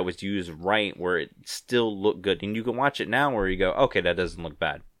scenes, that was used right, where it still looked good. And you can watch it now where you go, okay, that doesn't look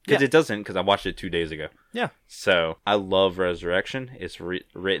bad. Because it doesn't, because I watched it 2 days ago. Yeah. So, I love Resurrection. It's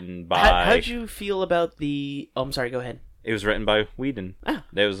written by... How'd you feel about the... Oh, I'm sorry, go ahead. It was written by Whedon. Ah.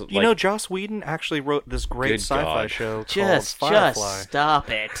 You know, Joss Whedon actually wrote this great sci-fi show called Firefly. Just stop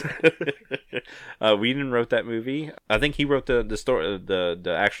it. Whedon wrote that movie. I think he wrote the story,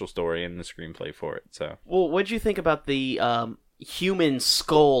 the actual story and the screenplay for it. So, well, what'd you think about the human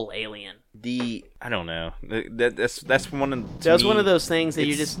skull alien? I don't know. That's one of one of those things that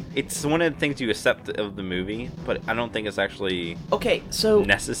you just. It's one of the things you accept of the movie, but I don't think it's actually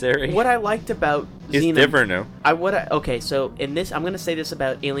necessary. What I liked about it's different, no? So in this, I'm gonna say this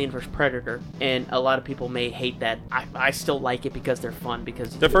about Alien vs Predator, and a lot of people may hate that. I still like it because they're fun.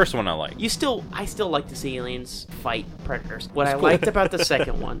 Because the first one I like. I still like to see aliens fight predators. What I liked about the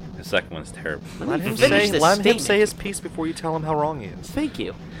second one. The second one's terrible. Let him say his piece before you tell him how wrong he is. Thank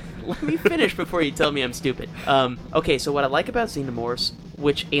you. Let me finish before you tell me I'm stupid. Okay, so what I like about Xenomorphs,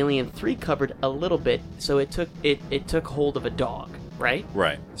 which Alien 3 covered a little bit, so it took hold of a dog, right?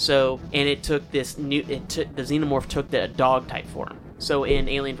 Right. So, and it took the Xenomorph took the dog type form. So in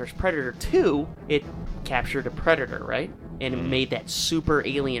Alien vs Predator 2, it captured a predator, right? And it made that super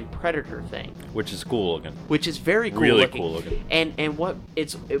alien predator thing, which is cool looking. Which is very cool really looking. Cool looking. And what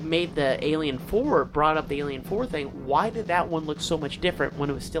it made the Alien 4 brought up the Alien 4 thing. Why did that one look so much different when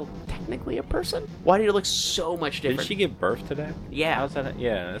it was still technically a person? Why did it look so much different? Did she give birth to that? Yeah. How's that?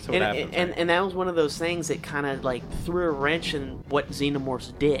 Yeah, that's what happened. And that was one of those things that kind of like threw a wrench in what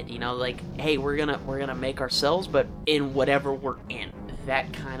Xenomorphs did. You know, like, hey, we're gonna make ourselves, but in whatever we're in.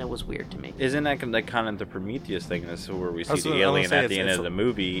 That kind of was weird to me. Isn't that kind of the Prometheus thing? That's where we see the I was alien gonna at say, the end it's of the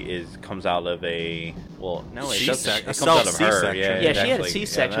movie comes out of a no, it doesn't. It comes self out of her. C-section. Yeah, Yeah, she had a exactly.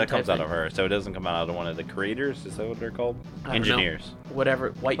 C-section Yeah, that comes type out of her, so it doesn't come out of one of the creators. Is that what they're called? I don't know. Engineers.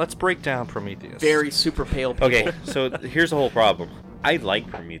 Whatever. White. Let's break down Prometheus. Very super pale people. Okay, so here's the whole problem. I like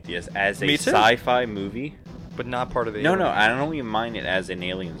Prometheus as a Me too. sci-fi movie. but not part of the. No, Aliens. I don't even mind it as an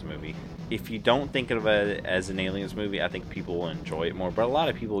Aliens movie. If you don't think of it as an Aliens movie, I think people will enjoy it more. But a lot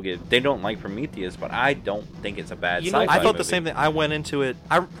of people they don't like Prometheus, but I don't think it's a bad sci-fi I thought movie. the same thing. I went into it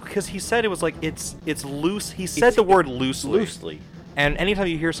because he said it was like it's loose. He said the word loosely. And anytime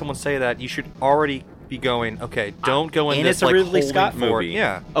you hear someone say that, you should already be going, okay, don't go in and this it's a like Ridley holding Scott forward. movie.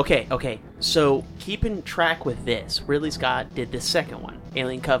 Yeah. Okay. So, keeping track with this, Ridley Scott did the second one,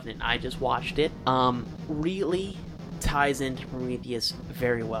 Alien Covenant. I just watched it. Really ties into Prometheus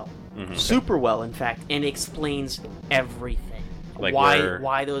very well. Mm-hmm. Super well, in fact, and explains everything. Like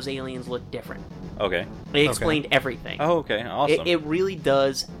why those aliens look different. Okay. It explained everything. Oh, okay. Awesome. It really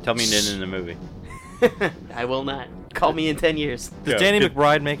does. Tell me it in the movie. I will not. Call me in 10 years. Does Danny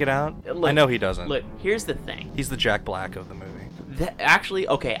McBride make it out? Look, I know he doesn't. Look, here's the thing. He's the Jack Black of the movie. Actually,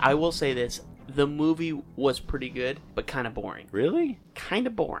 okay, I will say this. The movie was pretty good, but kind of boring. Really? Kind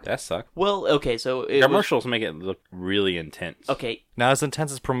of boring. That sucked. Well, okay, so it commercials make it look really intense. Okay. Not as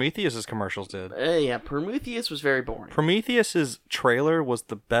intense as Prometheus' commercials did. Yeah, Prometheus was very boring. Prometheus' trailer was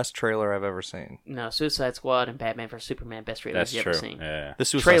the best trailer I've ever seen. No, Suicide Squad and Batman vs Superman, best trailers you've ever seen. Yeah. The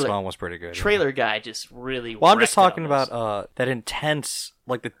Suicide Squad was pretty good. Trailer guy just really. Well, I'm just wrecked talking it on about that intense.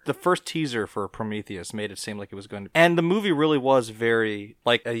 Like the first teaser for Prometheus made it seem like it was going to, and the movie really was very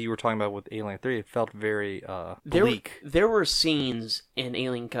like you were talking about with Alien 3. It felt very bleak. There were scenes in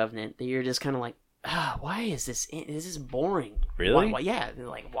Alien Covenant that you're just kind of like, why is this? This is boring. Really? Why, yeah.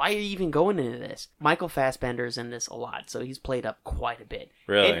 Like, why are you even going into this? Michael Fassbender's in this a lot, so he's played up quite a bit.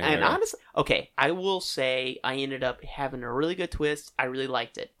 Really? And honestly, okay, I will say I ended up having a really good twist. I really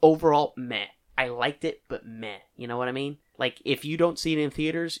liked it. Overall, meh. I liked it, but meh. You know what I mean? Like, if you don't see it in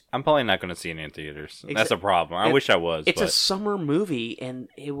theaters... I'm probably not going to see it in theaters. That's a problem. I wish I was. It's a summer movie, and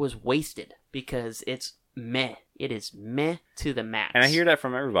it was wasted because it's meh. It is meh to the max. And I hear that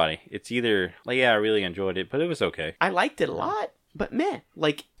from everybody. It's either, like, yeah, I really enjoyed it, but it was okay. I liked it a lot, but meh.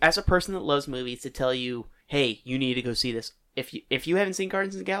 Like, as a person that loves movies, to tell you, hey, you need to go see this. If you haven't seen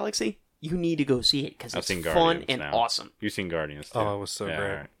Guardians of the Galaxy... You need to go see it because it's fun and awesome. You've seen Guardians too. Oh, it was so great.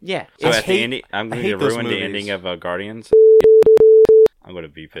 Right. Yeah. So at the ending, I'm going to ruin the ending of Guardians. I'm going to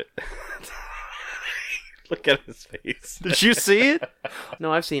beep it. Look at his face. Did you see it?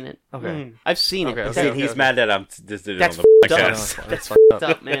 No, I've seen it. Okay. I've seen it. Okay, he's mad that I'm just doing it That's on the podcast. That's fucked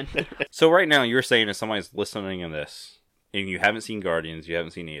up, man. So right now, you're saying if somebody's listening to this, and you haven't seen Guardians, you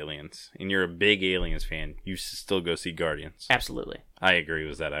haven't seen Aliens, and you're a big Aliens fan, you should still go see Guardians. Absolutely. I agree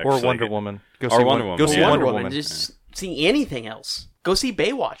with that, actually. Or Wonder Woman. Go see Wonder Woman. Go see Wonder Woman. Just see anything else. Go see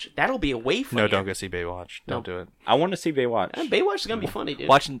Baywatch. That'll be away from you. No, don't go see Baywatch. Don't do it. I want to see Baywatch. Baywatch is going to be funny, dude.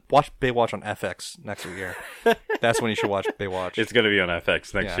 Watch Baywatch on FX next year. That's when you should watch Baywatch. It's going to be on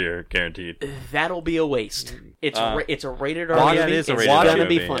FX next year, guaranteed. That'll be a waste. It's a rated R Watch movie. It's going to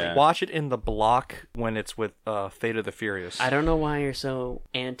be funny. Yeah. Watch it in the block when it's with Fate of the Furious. I don't know why you're so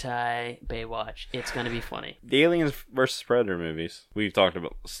anti-Baywatch. It's going to be funny. The Aliens vs. Predator movies, we've talked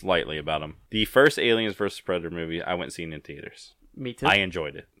about slightly about them. The first Aliens vs. Predator movie, I went seen in theaters. Me too. I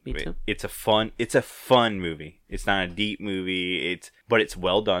enjoyed it. Me too. It's a fun movie. It's not a deep movie. But it's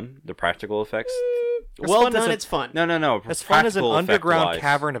well done. The practical effects. Well done. It's fun. No. As fun as an practical underground effect-wise.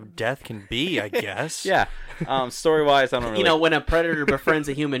 cavern of death can be, I guess. Yeah. Story wise, I don't really. You know, when a predator befriends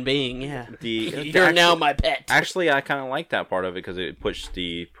a human being, yeah. You're actually, now my pet. Actually, I kind of like that part of it because it pushed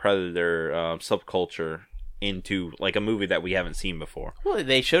the predator subculture into like a movie that we haven't seen before. Well,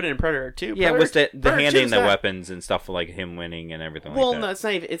 they showed it in Predator 2. Yeah, it was the Predator handing 2's the not- weapons and stuff like him winning and everything Well, like that.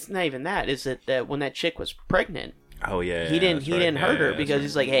 no, it's not even that. Is that when that chick was pregnant, Oh yeah, he didn't hurt her Yeah, because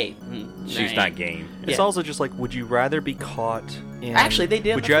he's like, hey, she's not game. It's also just like, would you rather be caught in... Actually, they did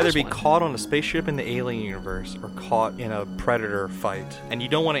in Would the you rather first be one. caught on a spaceship in the Alien universe or caught in a Predator fight? And you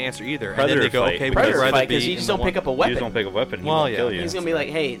don't want to answer either. Predator and then they go, fight. okay, would Predator you rather fight, be 'cause you in just the don't pick up a You weapon. just don't pick a weapon. He Well, won't yeah. kill you. He's gonna be like,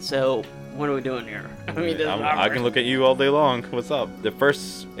 hey, so what are we doing here? I mean, this is I can look at you all day long. What's up? The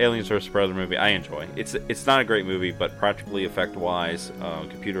first Aliens vs. Predator movie I enjoy. It's not a great movie, but practically effect wise,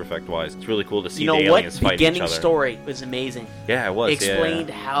 computer effect wise, it's really cool to see you know the what? aliens fight each Beginning other. story was amazing. Yeah, it was. Explained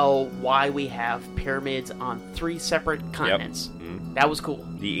why we have pyramids on 3 separate continents. That was cool.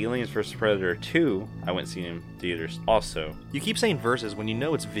 The Aliens vs. Predator 2, I went to see in theaters also. You keep saying versus when you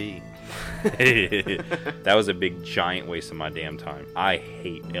know it's V. That was a big, giant waste of my damn time. I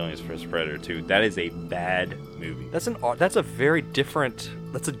hate Aliens vs. Predator 2. That is a bad movie. That's a very different.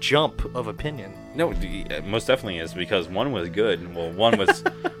 That's a jump of opinion. No, it most definitely is, because one was good. Well, one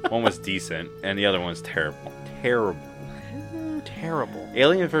was decent, and the other one's terrible. Terrible.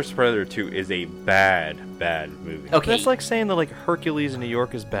 Alien vs. Predator 2 is a bad movie. Okay. That's like saying that Hercules in New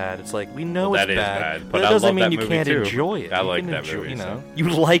York is bad. It's like, we know Well, it's that is bad, bad, but but that I doesn't love mean that you movie can't too. enjoy it. I You like can that enjoy- movie, You know, so. you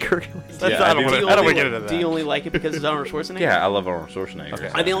like Hercules. Yeah, I don't I do. want to get into that. Do you only like it because it's Arnold Schwarzenegger? Yeah, I love Arnold Schwarzenegger.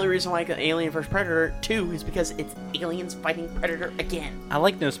 Okay. The only reason I like Alien vs. Predator 2 is because it's aliens fighting Predator again. I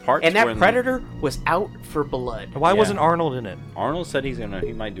like those parts. And that when Predator was out for blood. Why Yeah. wasn't Arnold in it? Arnold said he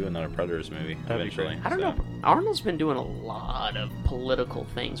might do another Predators movie That'd be eventually. great. I don't know. Arnold's been doing a lot of political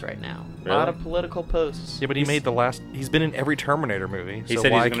things right now. A Really? lot of political posts. Yeah, but he made the last. He's been in every Terminator movie. He so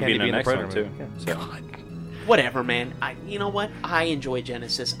said why he's going to can't be he in the be next in one the too. Predator movie? So. Whatever, man. You know what? I enjoy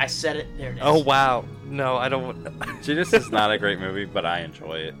Genesis. I said it. There it is. Oh wow! No, I don't. Genesis is not a great movie, but I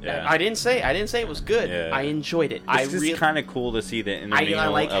enjoy it. Yeah. I didn't say it was good. Yeah. I enjoyed it. It's just kind of cool to see the intermingle I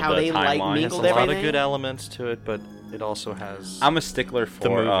like of how the they timeline. There's mingled a lot of everything. good elements to it, but it also has. I'm a stickler The for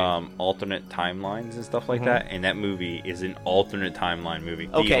movie. alternate timelines and stuff like Mhm. that, and that movie is an alternate timeline movie.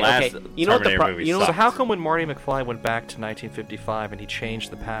 Okay, the last okay. You know what the Terminator movie So sucked. how come when Marty McFly went back to 1955 and he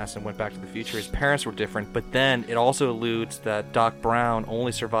changed the past and went back to the future, his parents were different, but then it also alludes that Doc Brown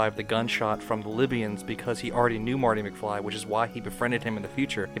only survived the gunshot from the Libyans because he already knew Marty McFly, which is why he befriended him in the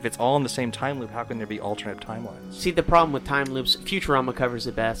future. If it's all in the same time loop, how can there be alternate timelines? See, the problem with time loops, Futurama covers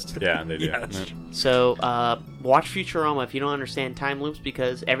it best. Yeah, they do. Yeah, that's true. So, watch Futurama if you don't understand time loops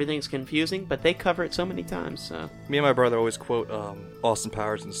because everything's confusing, but they cover it so many times, so. Me and my brother always quote Austin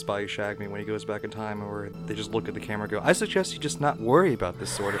Powers and Spy Who Shagged Me when he goes back in time, where they just look at the camera and go, I suggest you just not worry about this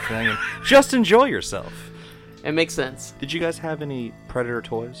sort of thing and just enjoy yourself. It makes sense. Did you guys have any Predator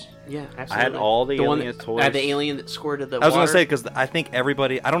toys? Yeah, absolutely. I had all the one Aliens that, toys. the alien that squirted the I was water. going to say, because I think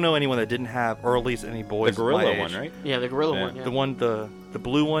everybody, I don't know anyone that didn't have, or at least any boys The my gorilla age. one, right? Yeah, the gorilla Yeah. one, yeah. The one, the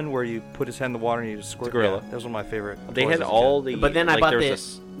blue one where you put his head in the water and you just squirt. The gorilla. Yeah, that was one of my favorite. They toys had as a all kid. the. But then I like, bought there was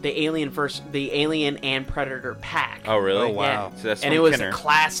this, the Alien and Predator pack. Oh really? Oh, wow. Yeah. So that's And from it was Kenner. a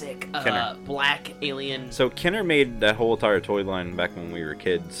classic Kenner. black alien. So Kenner made that whole entire toy line back when we were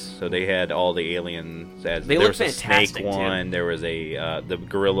kids. So they had all the aliens. As They there look was a snake fantastic, too. one. There was a the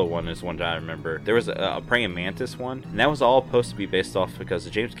gorilla one is one that I remember. There was a praying mantis one, and that was all supposed to be based off because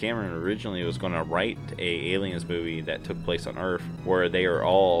James Cameron originally was going to write a aliens movie that took place on Earth, where they are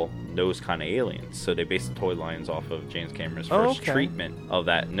all those kind of aliens. So they based the toy lines off of James Cameron's first treatment of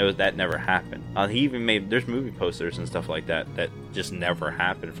that. No, that never happened. He even made there's movie posters and stuff like that that just never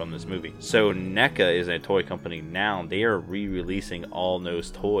happened from this movie. So NECA is a toy company now. They are re-releasing all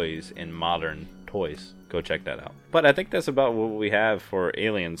those toys in modern toys. Go check that out. But I think that's about what we have for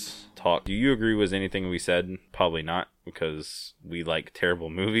aliens talk. Do you agree with anything we said? Probably not, because we like terrible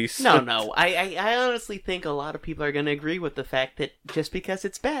movies. No. I honestly think a lot of people are going to agree with the fact that just because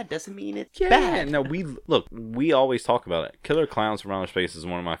it's bad doesn't mean it's bad. No, we always talk about it. Killer Clowns from Outer Space is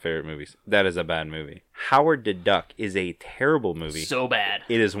one of my favorite movies. That is a bad movie. Howard the Duck is a terrible movie. So bad.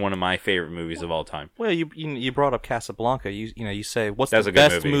 It is one of my favorite movies of all time. Well, you brought up Casablanca. You say what's That's the a good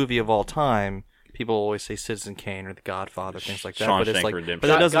best movie. of all time? People always say Citizen Kane or The Godfather, things like that. But it's Shawshank like, Redemption. but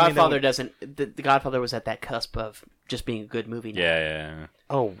that doesn't mean Godfather that doesn't. The Godfather was at that cusp of just being a good movie now. Yeah.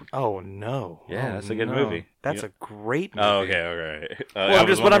 Oh no. Yeah, Oh, that's a good no. movie. That's You- a great movie. Oh, okay, okay. Well, I'm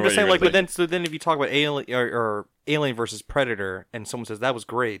just saying, like, but then if you talk about Alien or Alien versus Predator, and someone says that was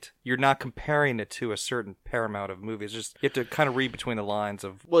great, you're not comparing it to a certain paramount of movies. Just you have to kind of read between the lines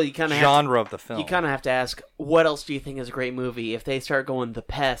of Well, you kind of genre of the film. You kind of have to ask, what else do you think is a great movie? If they start going The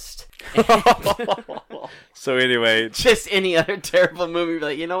Pest, So anyway, just any other terrible movie,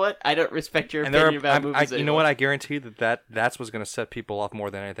 like, you know what? I don't respect your and there opinion about movies. you know what? I guarantee that's what's going to set people off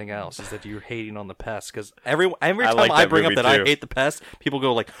more than anything else is that you're hating on The Pest, because every time like I that bring up movie that I too. hate The Pest, people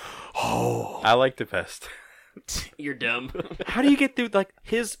go like, "Oh, I like The Pest." You're dumb. How do you get through like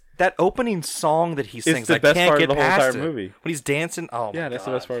that opening song that he sings? the I best can't part get of the whole past entire it. movie. When he's dancing. Oh, Yeah, my that's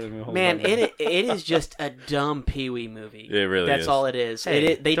God. the best part of the whole Man, movie. it is just a dumb Pee Wee movie. It really That's is. all it is.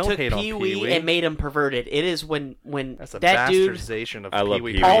 Hey, They don't took hate on Pee Wee Pee-wee. and made him perverted. It is when That's a that dude. bastardization of I love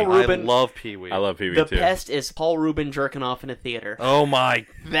Pee-wee. Pee-wee. Paul Rubin- I love Pee-wee. I love Pee Wee The too. Pest is Paul Rubin jerking off in a theater. Oh my!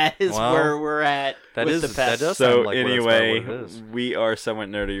 That is Well, where we're at that with is- The that Pest. does So sound like anyway, what it is. we are Somewhat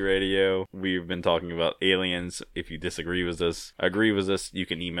Nerdy Radio. We've been talking about aliens. If you disagree with us, agree with us, you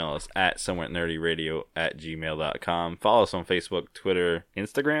can email email us at somewhatnerdyradio@gmail.com. Follow us on Facebook, Twitter,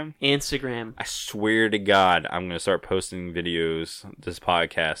 Instagram. I swear to God, I'm going to start posting videos, this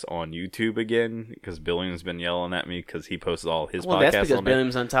podcast, on YouTube again, because Billiam's been yelling at me because he posts all his podcasts that's because on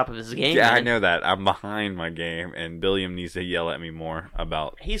Billiam's on top of his game. Yeah, man. I know that. I'm behind my game, and Billiam needs to yell at me more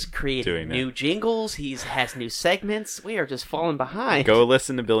about He's creating doing new that. jingles. He has new segments. We are just falling behind. Go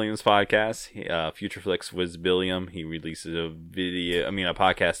listen to Billiam's podcast, Future Flicks with Billiam. He releases a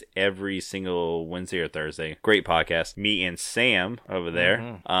podcast every single Wednesday or Thursday. Great podcast. Me and Sam over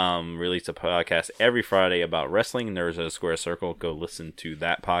there release a podcast every Friday about wrestling. There's a Square Circle. Go listen to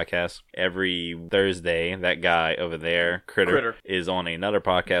that podcast. Every Thursday, that guy over there, Critter, is on another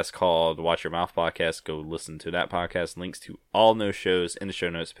podcast called Watch Your Mouth Podcast. Go listen to that podcast. Links to all those shows in the show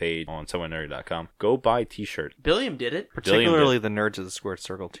notes page on somewhatnerdy.com. Go buy a t-shirt. Billiam did it. Particularly the Nerds of the Squared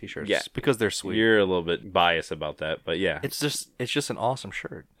Circle t-shirts. Yeah. Because they're sweet. You're a little bit biased about that, but yeah. It's just an awesome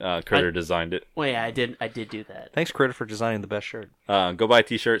shirt. Critter designed it. Well, yeah, I did do that. Thanks, Critter, for designing the best shirt. Go buy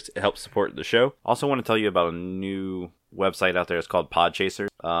t-shirts. It helps support the show. Also want to tell you about a new website out there. It's called Podchaser.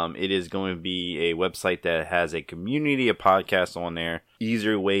 It is going to be a website that has a community of podcasts on there.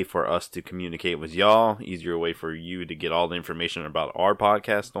 Easier way for us to communicate with y'all. Easier way for you to get all the information about our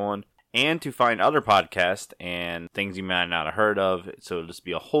podcast on. And to find other podcasts and things you might not have heard of. So it'll just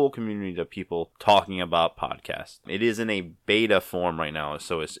be a whole community of people talking about podcasts. It is in a beta form right now,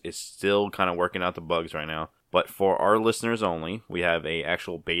 so it's still kind of working out the bugs right now. But for our listeners only, we have a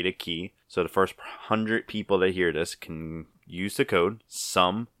actual beta key. So the first 100 people that hear this can use the code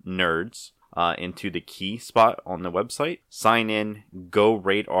SOMENERDS into the key spot on the website. Sign in, go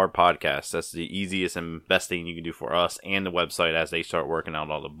rate our podcast. That's the easiest and best thing you can do for us and the website as they start working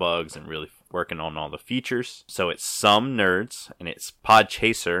out all the bugs and really working on all the features. So it's Some Nerds, and it's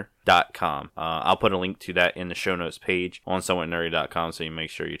podchaser.com. I'll put a link to that in the show notes page on somewhatnerdy.com, so you make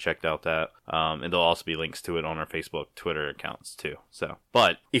sure you checked out that. And there'll also be links to it on our Facebook, Twitter accounts too. So,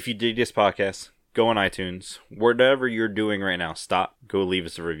 but if you dig this podcast, go on iTunes. Whatever you're doing right now, stop. Go leave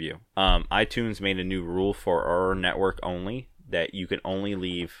us a review. iTunes made a new rule for our network only that you can only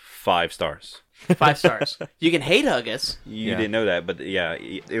leave 5 stars. 5 stars. You can hate hug us. You didn't know that, but yeah,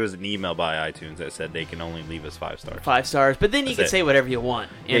 it was an email by iTunes that said they can only leave us 5 stars. 5 stars, but then you can say whatever you want.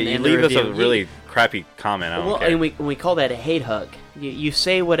 You leave us a really crappy comment. I don't care. And we call that a hate hug. You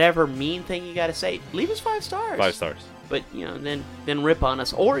say whatever mean thing you got to say. Leave us 5 stars. 5 stars. But, then rip on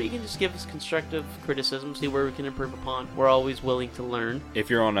us. Or you can just give us constructive criticism, see where we can improve upon. We're always willing to learn. If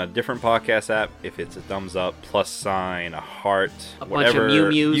you're on a different podcast app, if it's a thumbs up, plus sign, a heart, whatever. Bunch of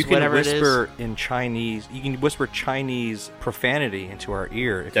mew-mews, you can whatever whisper it is. in Chinese. You can whisper Chinese profanity into our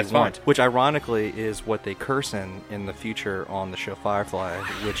ear if That's you want. fine. Which ironically is what they curse in the future on the show Firefly,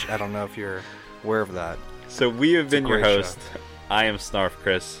 which I don't know if you're aware of that. So we have been your host. I am Snarf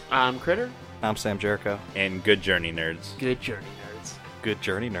Chris. I'm Critter. I'm Sam Jericho. And good journey, nerds. Good journey, nerds. Good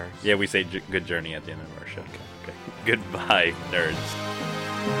journey, nerds. Yeah, we say good journey at the end of our show. Okay. Goodbye, nerds.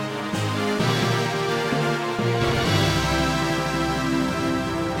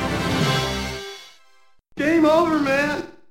 Game over, man.